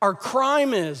our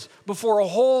crime is before a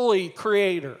holy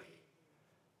creator.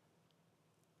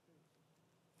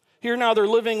 Here now they're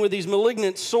living with these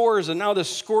malignant sores and now the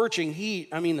scorching heat.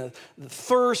 I mean, the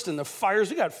thirst and the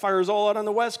fires. We got fires all out on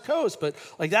the West Coast, but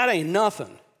that ain't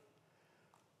nothing.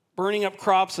 Burning up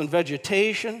crops and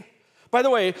vegetation. By the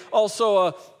way,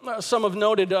 also some have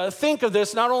noted, think of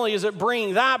this, not only is it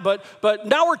bringing that, but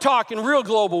now we're talking real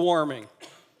global warming.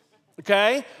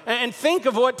 Okay? And think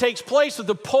of what takes place with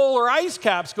the polar ice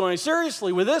caps going.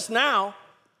 Seriously, with this now.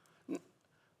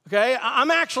 Okay?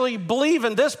 I'm actually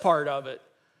believing this part of it.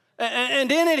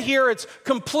 And in it here, it's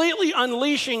completely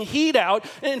unleashing heat out.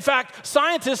 In fact,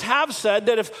 scientists have said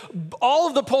that if all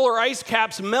of the polar ice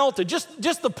caps melted,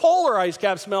 just the polar ice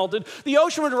caps melted, the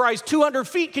ocean would rise 200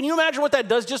 feet. Can you imagine what that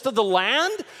does just to the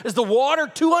land? Is the water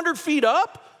 200 feet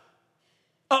up?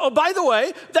 Oh, by the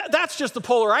way, that's just the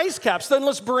polar ice caps. Then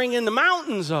let's bring in the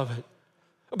mountains of it.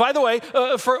 By the way,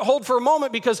 hold for a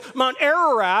moment, because Mount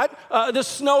Ararat, the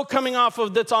snow coming off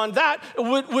of that's on that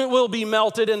will be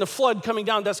melted, and the flood coming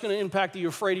down, that's going to impact the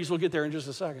Euphrates. We'll get there in just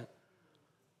a second.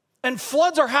 And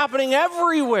floods are happening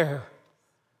everywhere.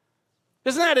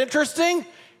 Isn't that interesting?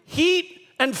 Heat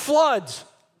and floods.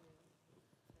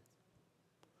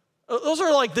 Those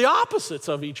are the opposites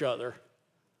of each other.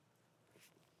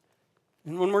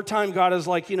 And one more time, God is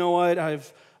you know what?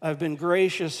 I've been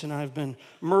gracious and I've been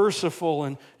merciful,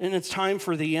 and it's time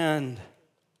for the end.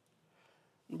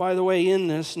 And by the way, in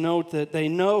this, note that they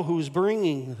know who's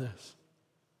bringing this.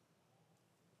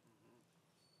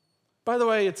 By the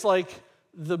way, it's like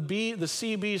the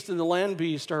sea beast and the land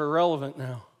beast are irrelevant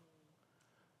now.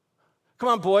 Come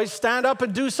on, boys, stand up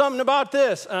and do something about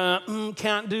this.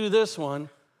 Can't do this one.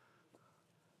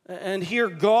 And here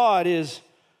God is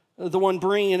the one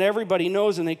bringing it. Everybody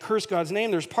knows, and they curse God's name.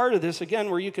 There's part of this,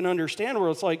 again, where you can understand where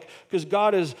it's like, because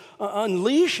God is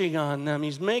unleashing on them.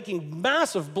 He's making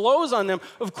massive blows on them.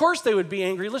 Of course they would be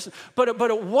angry. Listen, but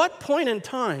at what point in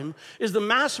time is the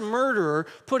mass murderer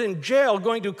put in jail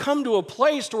going to come to a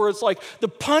place where it's like, the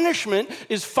punishment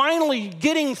is finally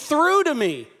getting through to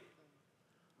me?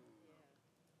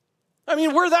 I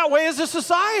mean, we're that way as a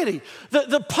society.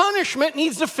 The punishment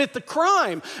needs to fit the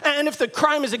crime. And if the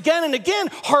crime is again and again,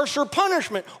 harsher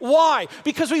punishment. Why?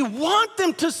 Because we want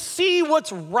them to see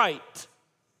what's right.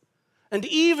 And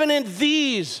even in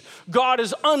these, God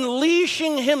is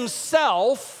unleashing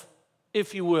himself,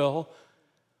 if you will,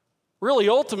 really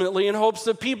ultimately in hopes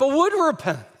that people would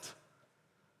repent.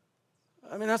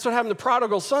 I mean, that's what happened to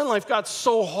prodigal son. Life got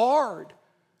so hard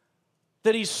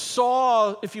that he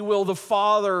saw, if you will, the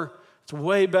father. It's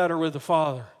way better with the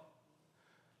Father.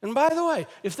 And by the way,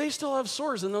 if they still have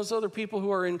sores and those other people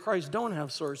who are in Christ don't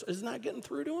have sores, isn't that getting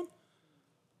through to them?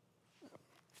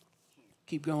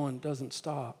 Keep going, doesn't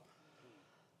stop.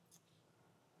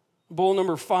 Bowl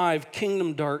number 5,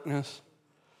 kingdom darkness.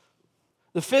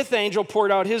 The fifth angel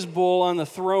poured out his bowl on the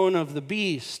throne of the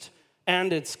beast,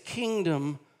 and its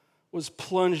kingdom was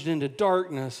plunged into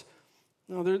darkness.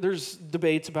 Now, there's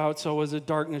debates about, so is it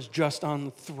darkness just on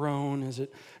the throne? Is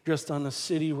it just on the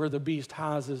city where the beast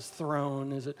has his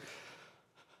throne? Is it,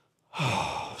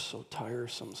 so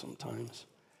tiresome sometimes.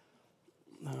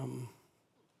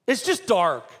 It's just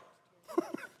dark.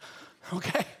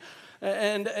 Okay?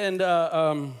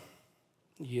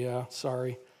 Yeah,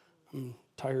 sorry. I'm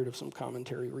tired of some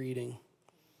commentary reading.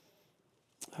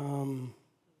 And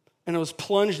it was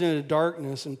plunged into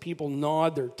darkness, and people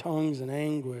gnawed their tongues in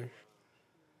anguish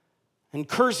and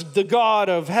cursed the God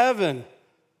of heaven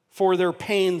for their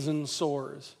pains and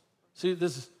sores. See,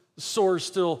 this sores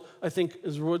still, I think,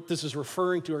 is what this is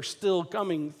referring to, are still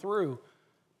coming through.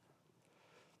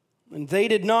 And they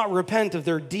did not repent of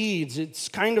their deeds. It's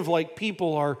kind of like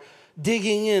people are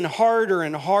digging in harder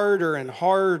and harder and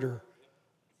harder.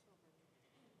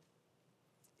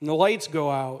 And the lights go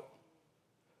out.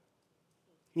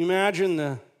 Can you imagine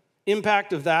the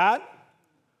impact of that?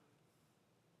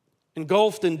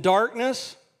 Engulfed in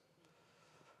darkness.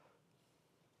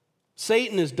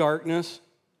 Satan is darkness.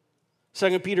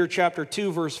 2 Peter chapter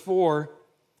 2, verse 4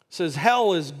 says,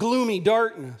 hell is gloomy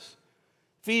darkness.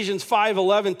 Ephesians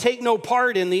 5:11, take no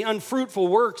part in the unfruitful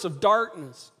works of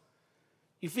darkness.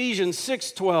 Ephesians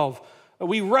 6:12,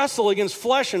 we wrestle against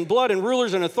flesh and blood and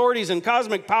rulers and authorities and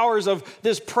cosmic powers of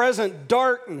this present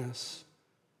darkness.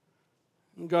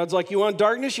 And God's like, you want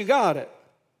darkness? You got it.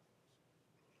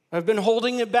 I've been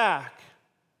holding it back,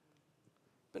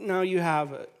 but now you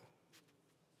have it.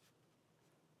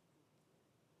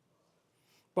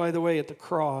 By the way, at the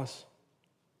cross,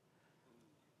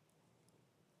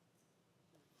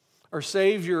 our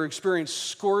Savior experienced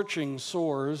scorching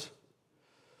sores.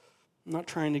 I'm not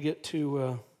trying to get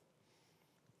too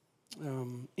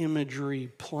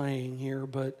imagery playing here,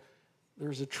 but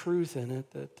there's a truth in it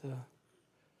that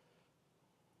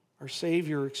our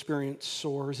Savior experienced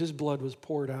sores. His blood was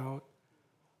poured out.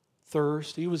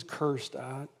 Thirst, he was cursed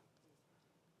at.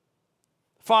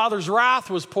 Father's wrath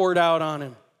was poured out on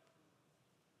him.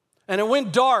 And it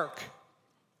went dark.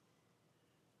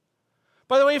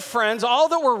 By the way, friends, all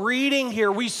that we're reading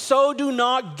here, we so do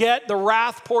not get the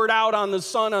wrath poured out on the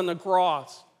Son on the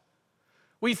cross.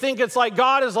 We think it's like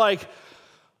God is like,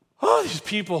 oh, these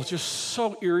people just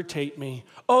so irritate me.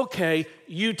 Okay,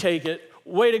 you take it.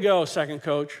 Way to go, second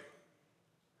coach.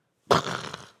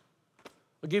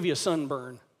 I'll give you a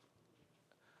sunburn.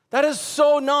 That is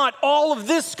so not. All of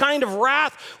this kind of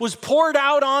wrath was poured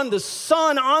out on the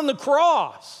Son on the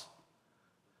cross.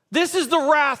 This is the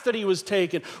wrath that he was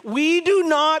taken. We do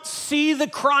not see the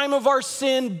crime of our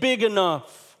sin big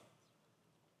enough.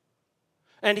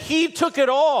 And he took it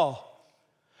all.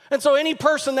 And so any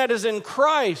person that is in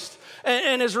Christ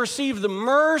and has received the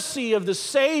mercy of the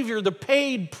Savior, the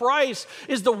paid price,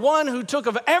 is the one who took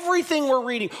of everything we're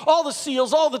reading, all the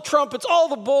seals, all the trumpets, all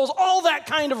the bowls, all that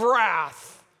kind of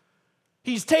wrath.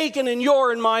 He's taken in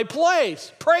your and my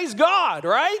place. Praise God,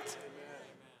 right?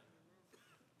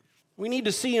 We need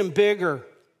to see him bigger.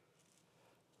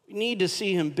 We need to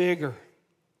see him bigger.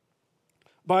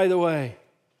 By the way,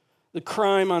 the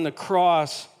crime on the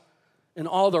cross and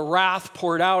all the wrath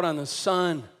poured out on the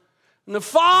Son. And the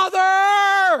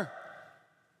Father!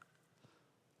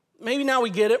 Maybe now we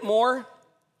get it more.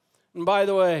 And by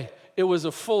the way, it was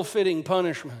a full-fitting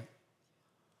punishment.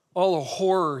 All the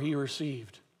horror he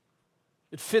received.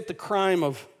 It fit the crime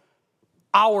of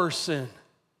our sin,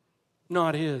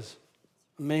 not his.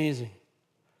 Amazing.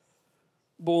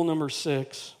 Bowl number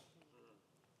 6.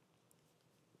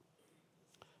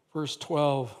 Verse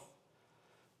 12.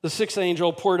 The sixth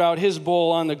angel poured out his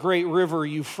bowl on the great river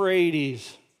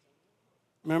Euphrates.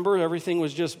 Remember, everything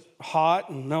was just hot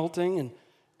and melting,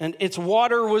 and its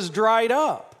water was dried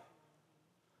up.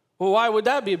 Well, why would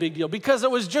that be a big deal? Because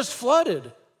it was just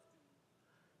flooded.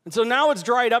 And so now it's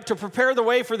dried up to prepare the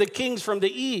way for the kings from the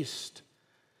east.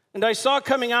 And I saw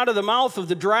coming out of the mouth of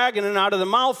the dragon and out of the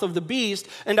mouth of the beast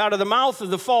and out of the mouth of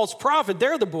the false prophet,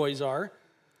 there the boys are,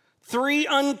 3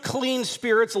 unclean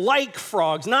spirits like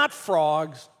frogs, not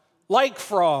frogs, like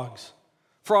frogs.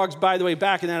 Frogs, by the way,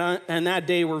 back in that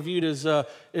day were viewed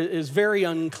as very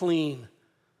unclean.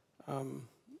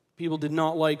 People did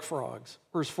not like frogs.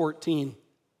 Verse 14.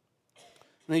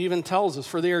 And it even tells us,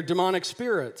 for they are demonic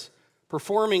spirits,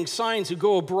 performing signs who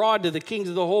go abroad to the kings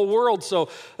of the whole world. So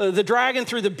the dragon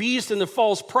through the beast and the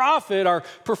false prophet are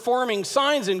performing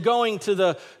signs and going to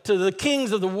the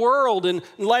kings of the world and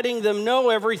letting them know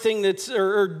everything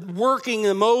or working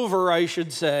them over, I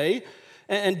should say,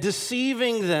 and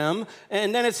deceiving them.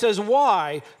 And then it says,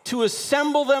 why? To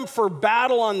assemble them for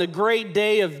battle on the great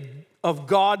day of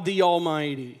God the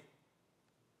Almighty.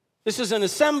 This is an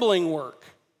assembling work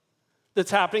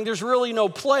that's happening. There's really no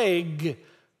plague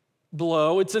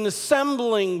blow. It's an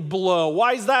assembling blow.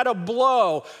 Why is that a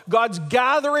blow? God's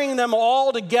gathering them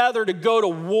all together to go to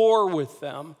war with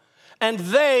them. And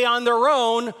they, on their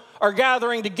own, are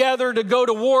gathering together to go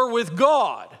to war with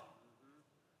God.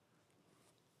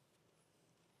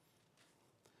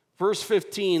 Verse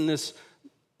 15,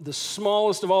 the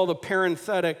smallest of all the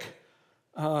parenthetic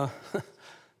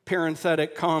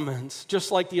comments,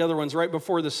 just like the other ones, right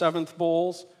before the seventh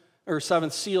bowls, or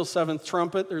seventh seal, seventh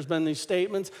trumpet, there's been these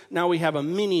statements. Now we have a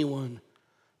mini one.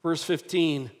 Verse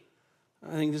 15,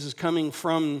 I think this is coming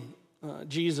from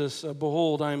Jesus.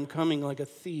 Behold, I am coming like a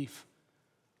thief.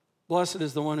 Blessed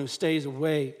is the one who stays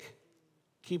awake,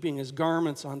 keeping his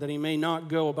garments on, that he may not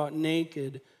go about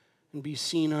naked and be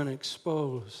seen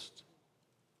unexposed.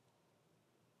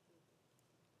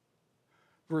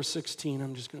 Verse 16,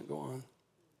 I'm just going to go on.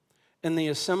 And they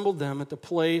assembled them at the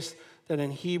place that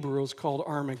in Hebrew is called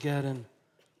Armageddon.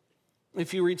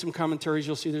 If you read some commentaries,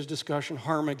 you'll see there's discussion,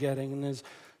 Armageddon, and there's,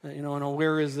 and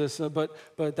where is this? But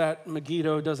that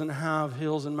Megiddo doesn't have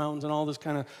hills and mountains and all this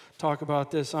kind of talk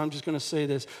about this. I'm just going to say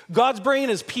this. God's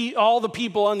bringing all the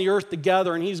people on the earth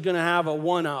together, and he's going to have a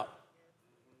one-up.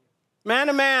 Man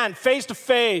to man, face to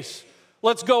face.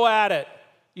 Let's go at it.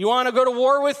 You want to go to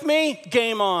war with me?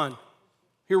 Game on.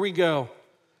 Here we go.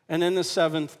 And then the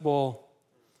seventh bowl.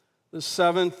 The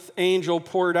seventh angel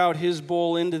poured out his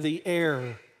bowl into the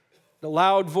air. The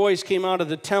loud voice came out of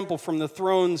the temple from the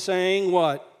throne saying,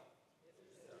 what?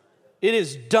 It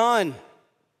is done.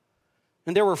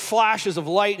 And there were flashes of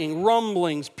lightning,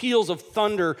 rumblings, peals of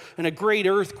thunder, and a great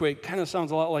earthquake. Kind of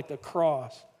sounds a lot like the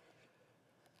cross.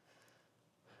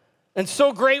 And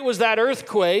so great was that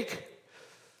earthquake,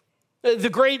 the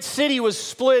great city was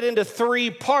split into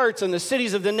 3 parts, and the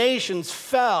cities of the nations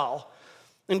fell.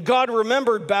 And God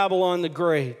remembered Babylon the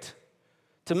Great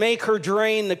to make her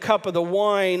drain the cup of the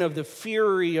wine of the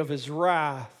fury of his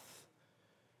wrath.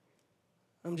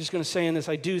 I'm just going to say in this,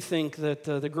 I do think that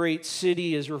the great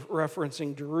city is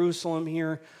referencing Jerusalem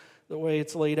here. The way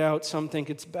it's laid out, some think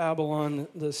it's Babylon,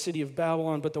 the city of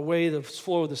Babylon, but the way the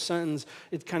flow of the sentence,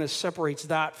 it kind of separates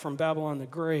that from Babylon the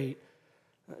Great.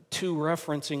 2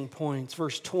 referencing points.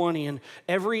 Verse 20, and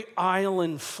every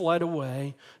island fled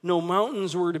away, no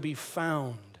mountains were to be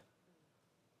found.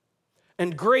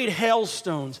 And great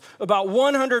hailstones, about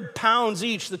 100 pounds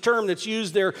each, the term that's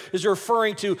used there is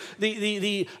referring to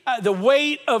the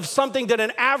weight of something that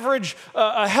an average,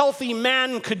 a healthy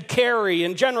man could carry.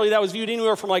 And generally that was viewed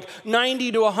anywhere from like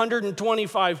 90 to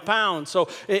 125 pounds. So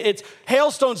it's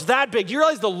hailstones that big. You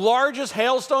realize the largest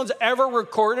hailstones ever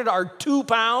recorded are 2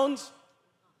 pounds?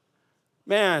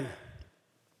 Man,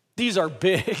 these are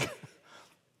big.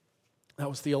 That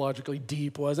was theologically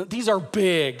deep, wasn't it? These are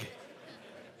big.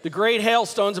 The great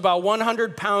hailstones, about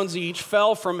 100 pounds each,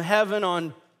 fell from heaven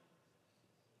on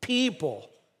people.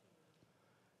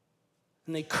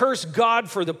 And they cursed God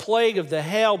for the plague of the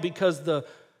hail because the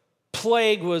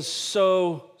plague was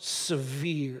so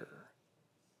severe.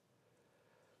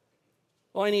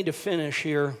 Well, I need to finish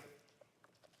here.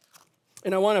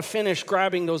 And I want to finish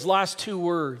grabbing those last two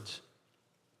words.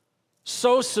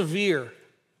 So severe.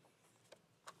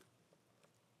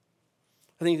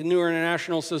 I think the New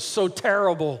International says so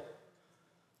terrible.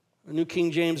 The New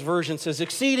King James Version says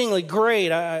exceedingly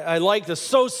great. I like the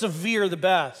so severe the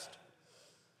best.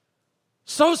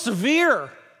 So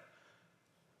severe.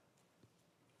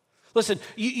 Listen,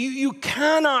 you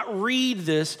cannot read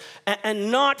this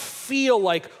and not feel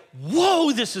like,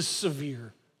 whoa, this is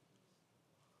severe.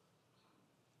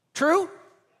 True?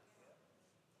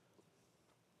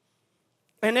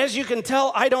 And as you can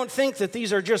tell, I don't think that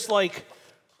these are just like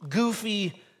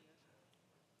goofy,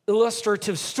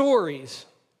 illustrative stories.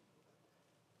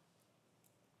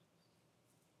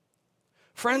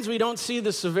 Friends, we don't see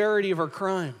the severity of our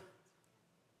crime.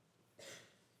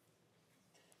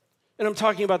 And I'm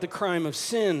talking about the crime of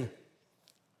sin.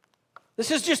 This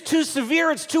is just too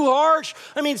severe. It's too harsh.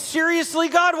 I mean, seriously,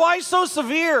 God, why so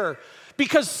severe?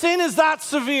 Because sin is that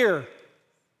severe.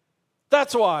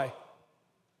 That's why.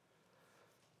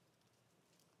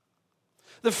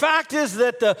 The fact is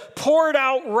that the poured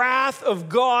out wrath of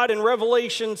God in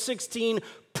Revelation 16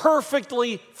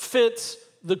 perfectly fits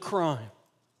the crime.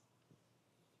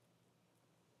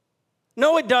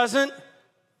 No, it doesn't.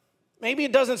 Maybe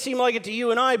it doesn't seem like it to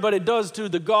you and I, but it does to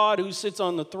the God who sits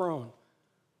on the throne.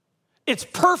 It's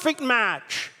perfect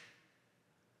match.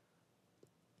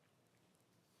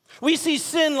 We see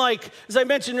sin like, as I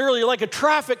mentioned earlier, like a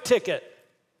traffic ticket.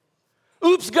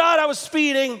 Oops, God, I was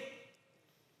speeding.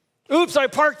 Oops, I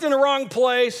parked in the wrong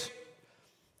place.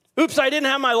 Oops, I didn't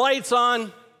have my lights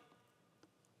on.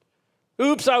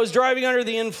 Oops, I was driving under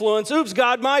the influence. Oops,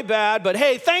 God, my bad. But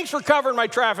hey, thanks for covering my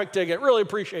traffic ticket. Really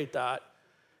appreciate that.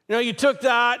 You know, you took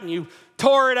that and you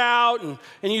tore it out and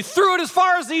you threw it as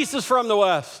far as the east is from the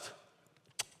west.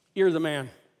 You're the man.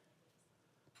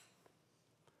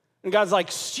 And God's like,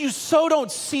 you so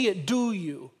don't see it, do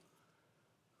you?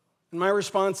 And my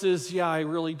response is, yeah, I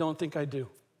really don't think I do.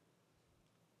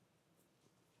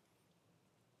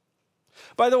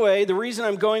 By the way, the reason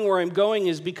I'm going where I'm going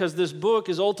is because this book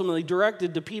is ultimately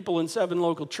directed to people in 7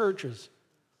 local churches.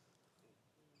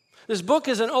 This book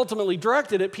isn't ultimately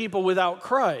directed at people without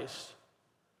Christ.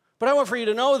 But I want for you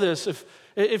to know this.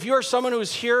 If you're someone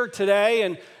who's here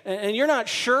today and you're not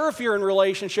sure if you're in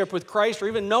relationship with Christ or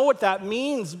even know what that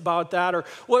means about that, or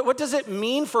what does it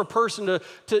mean for a person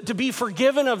to be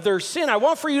forgiven of their sin, I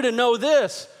want for you to know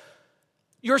this.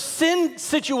 Your sin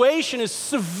situation is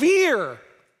severe.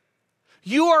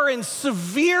 You are in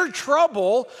severe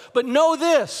trouble, but know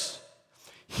this.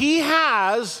 He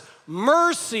has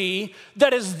mercy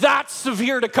that is that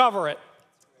severe to cover it.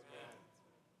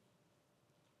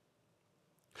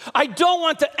 I don't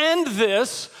want to end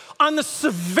this on the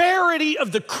severity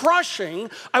of the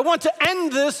crushing. I want to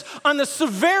end this on the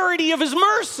severity of his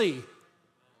mercy.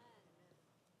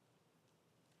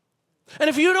 And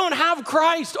if you don't have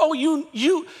Christ,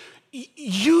 you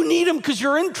need him because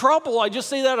you're in trouble. I just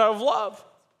say that out of love.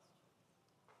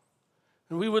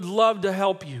 And we would love to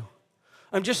help you.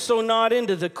 I'm just so not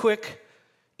into the quick,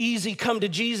 easy come to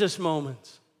Jesus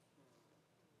moments.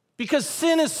 Because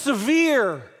sin is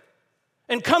severe.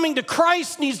 And coming to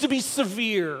Christ needs to be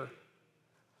severe.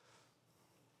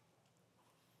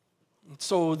 And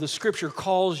so the scripture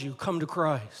calls you, come to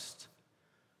Christ.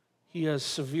 He has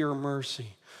severe mercy.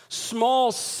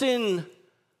 Small sin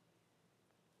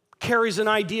carries an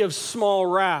idea of small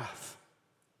wrath.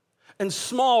 And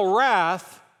small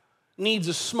wrath needs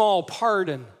a small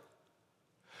pardon.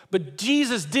 But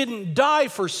Jesus didn't die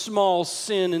for small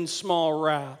sin and small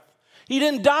wrath. He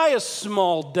didn't die a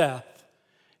small death.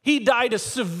 He died a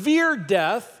severe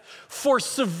death for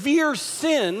severe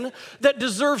sin that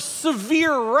deserves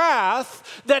severe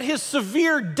wrath, that his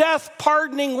severe death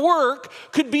pardoning work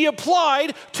could be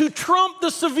applied to trump the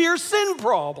severe sin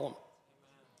problem.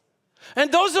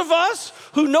 And those of us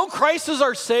who know Christ as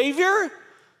our Savior,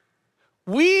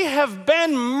 we have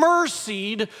been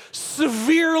mercied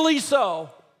severely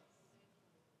so.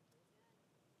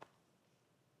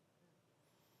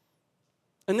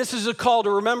 And this is a call to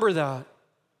remember that.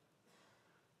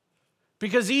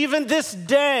 Because even this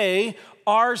day,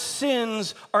 our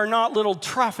sins are not little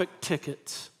traffic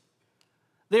tickets.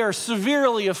 They are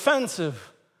severely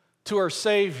offensive to our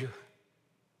Savior.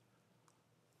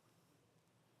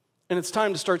 And it's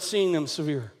time to start seeing them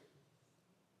severe.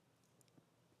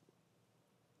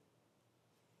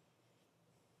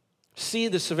 See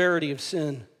the severity of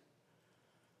sin.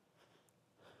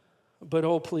 But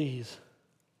oh, please,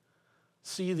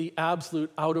 see the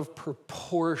absolute out of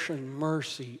proportion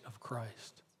mercy of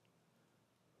Christ.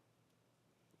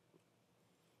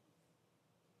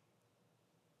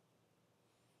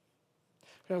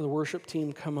 Have the worship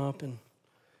team come up, and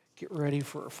get ready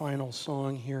for a final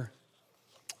song here.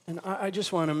 And I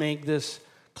just want to make this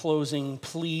closing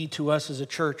plea to us as a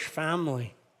church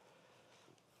family.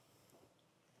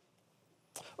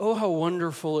 Oh, how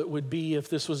wonderful it would be if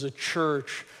this was a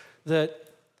church that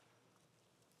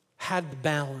had the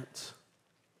balance.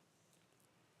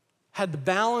 Had the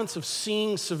balance of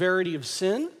seeing severity of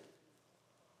sin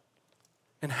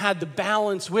and had the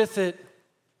balance with it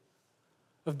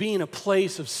of being a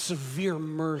place of severe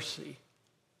mercy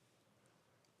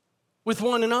with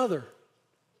one another.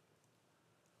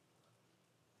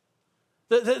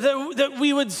 That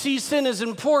we would see sin as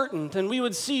important and we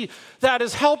would see that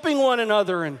as helping one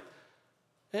another. And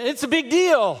it's a big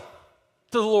deal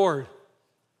to the Lord.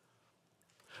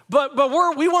 But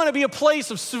we want to be a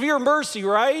place of severe mercy,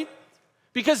 right?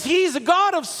 Because He's a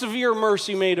God of severe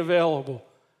mercy made available.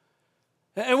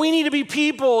 And we need to be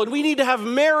people, and we need to have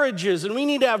marriages, and we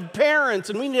need to have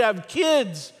parents, and we need to have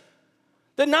kids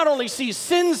that not only see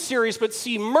sin serious, but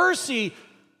see mercy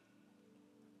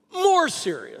more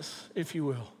serious, if you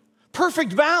will.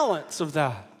 Perfect balance of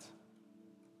that.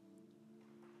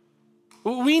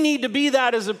 We need to be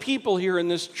that as a people here in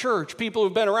this church. People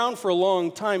who've been around for a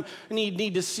long time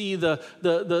need to see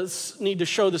need to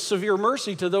show the severe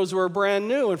mercy to those who are brand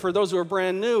new. And for those who are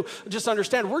brand new, just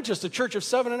understand we're just a church of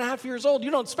 7.5 years old.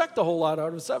 You don't expect a whole lot out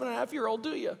of a 7.5-year-old,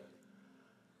 do you?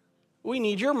 We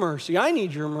need your mercy. I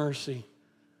need your mercy.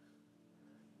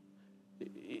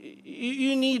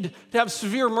 You need to have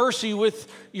severe mercy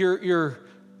with your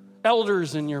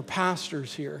elders and your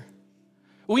pastors here.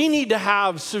 We need to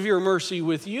have severe mercy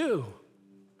with you,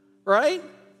 right?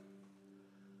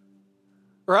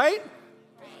 Right?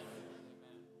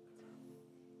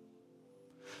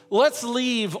 Let's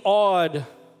leave awed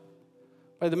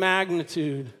by the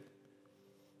magnitude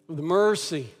of the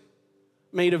mercy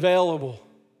made available.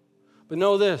 But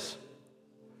know this.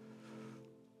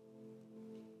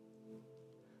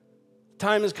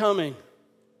 Time is coming,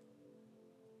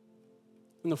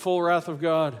 and the full wrath of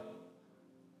God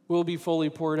will be fully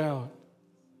poured out.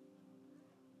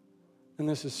 And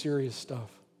this is serious stuff.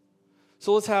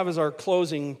 So let's have as our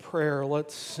closing prayer,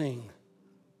 let's sing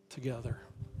together.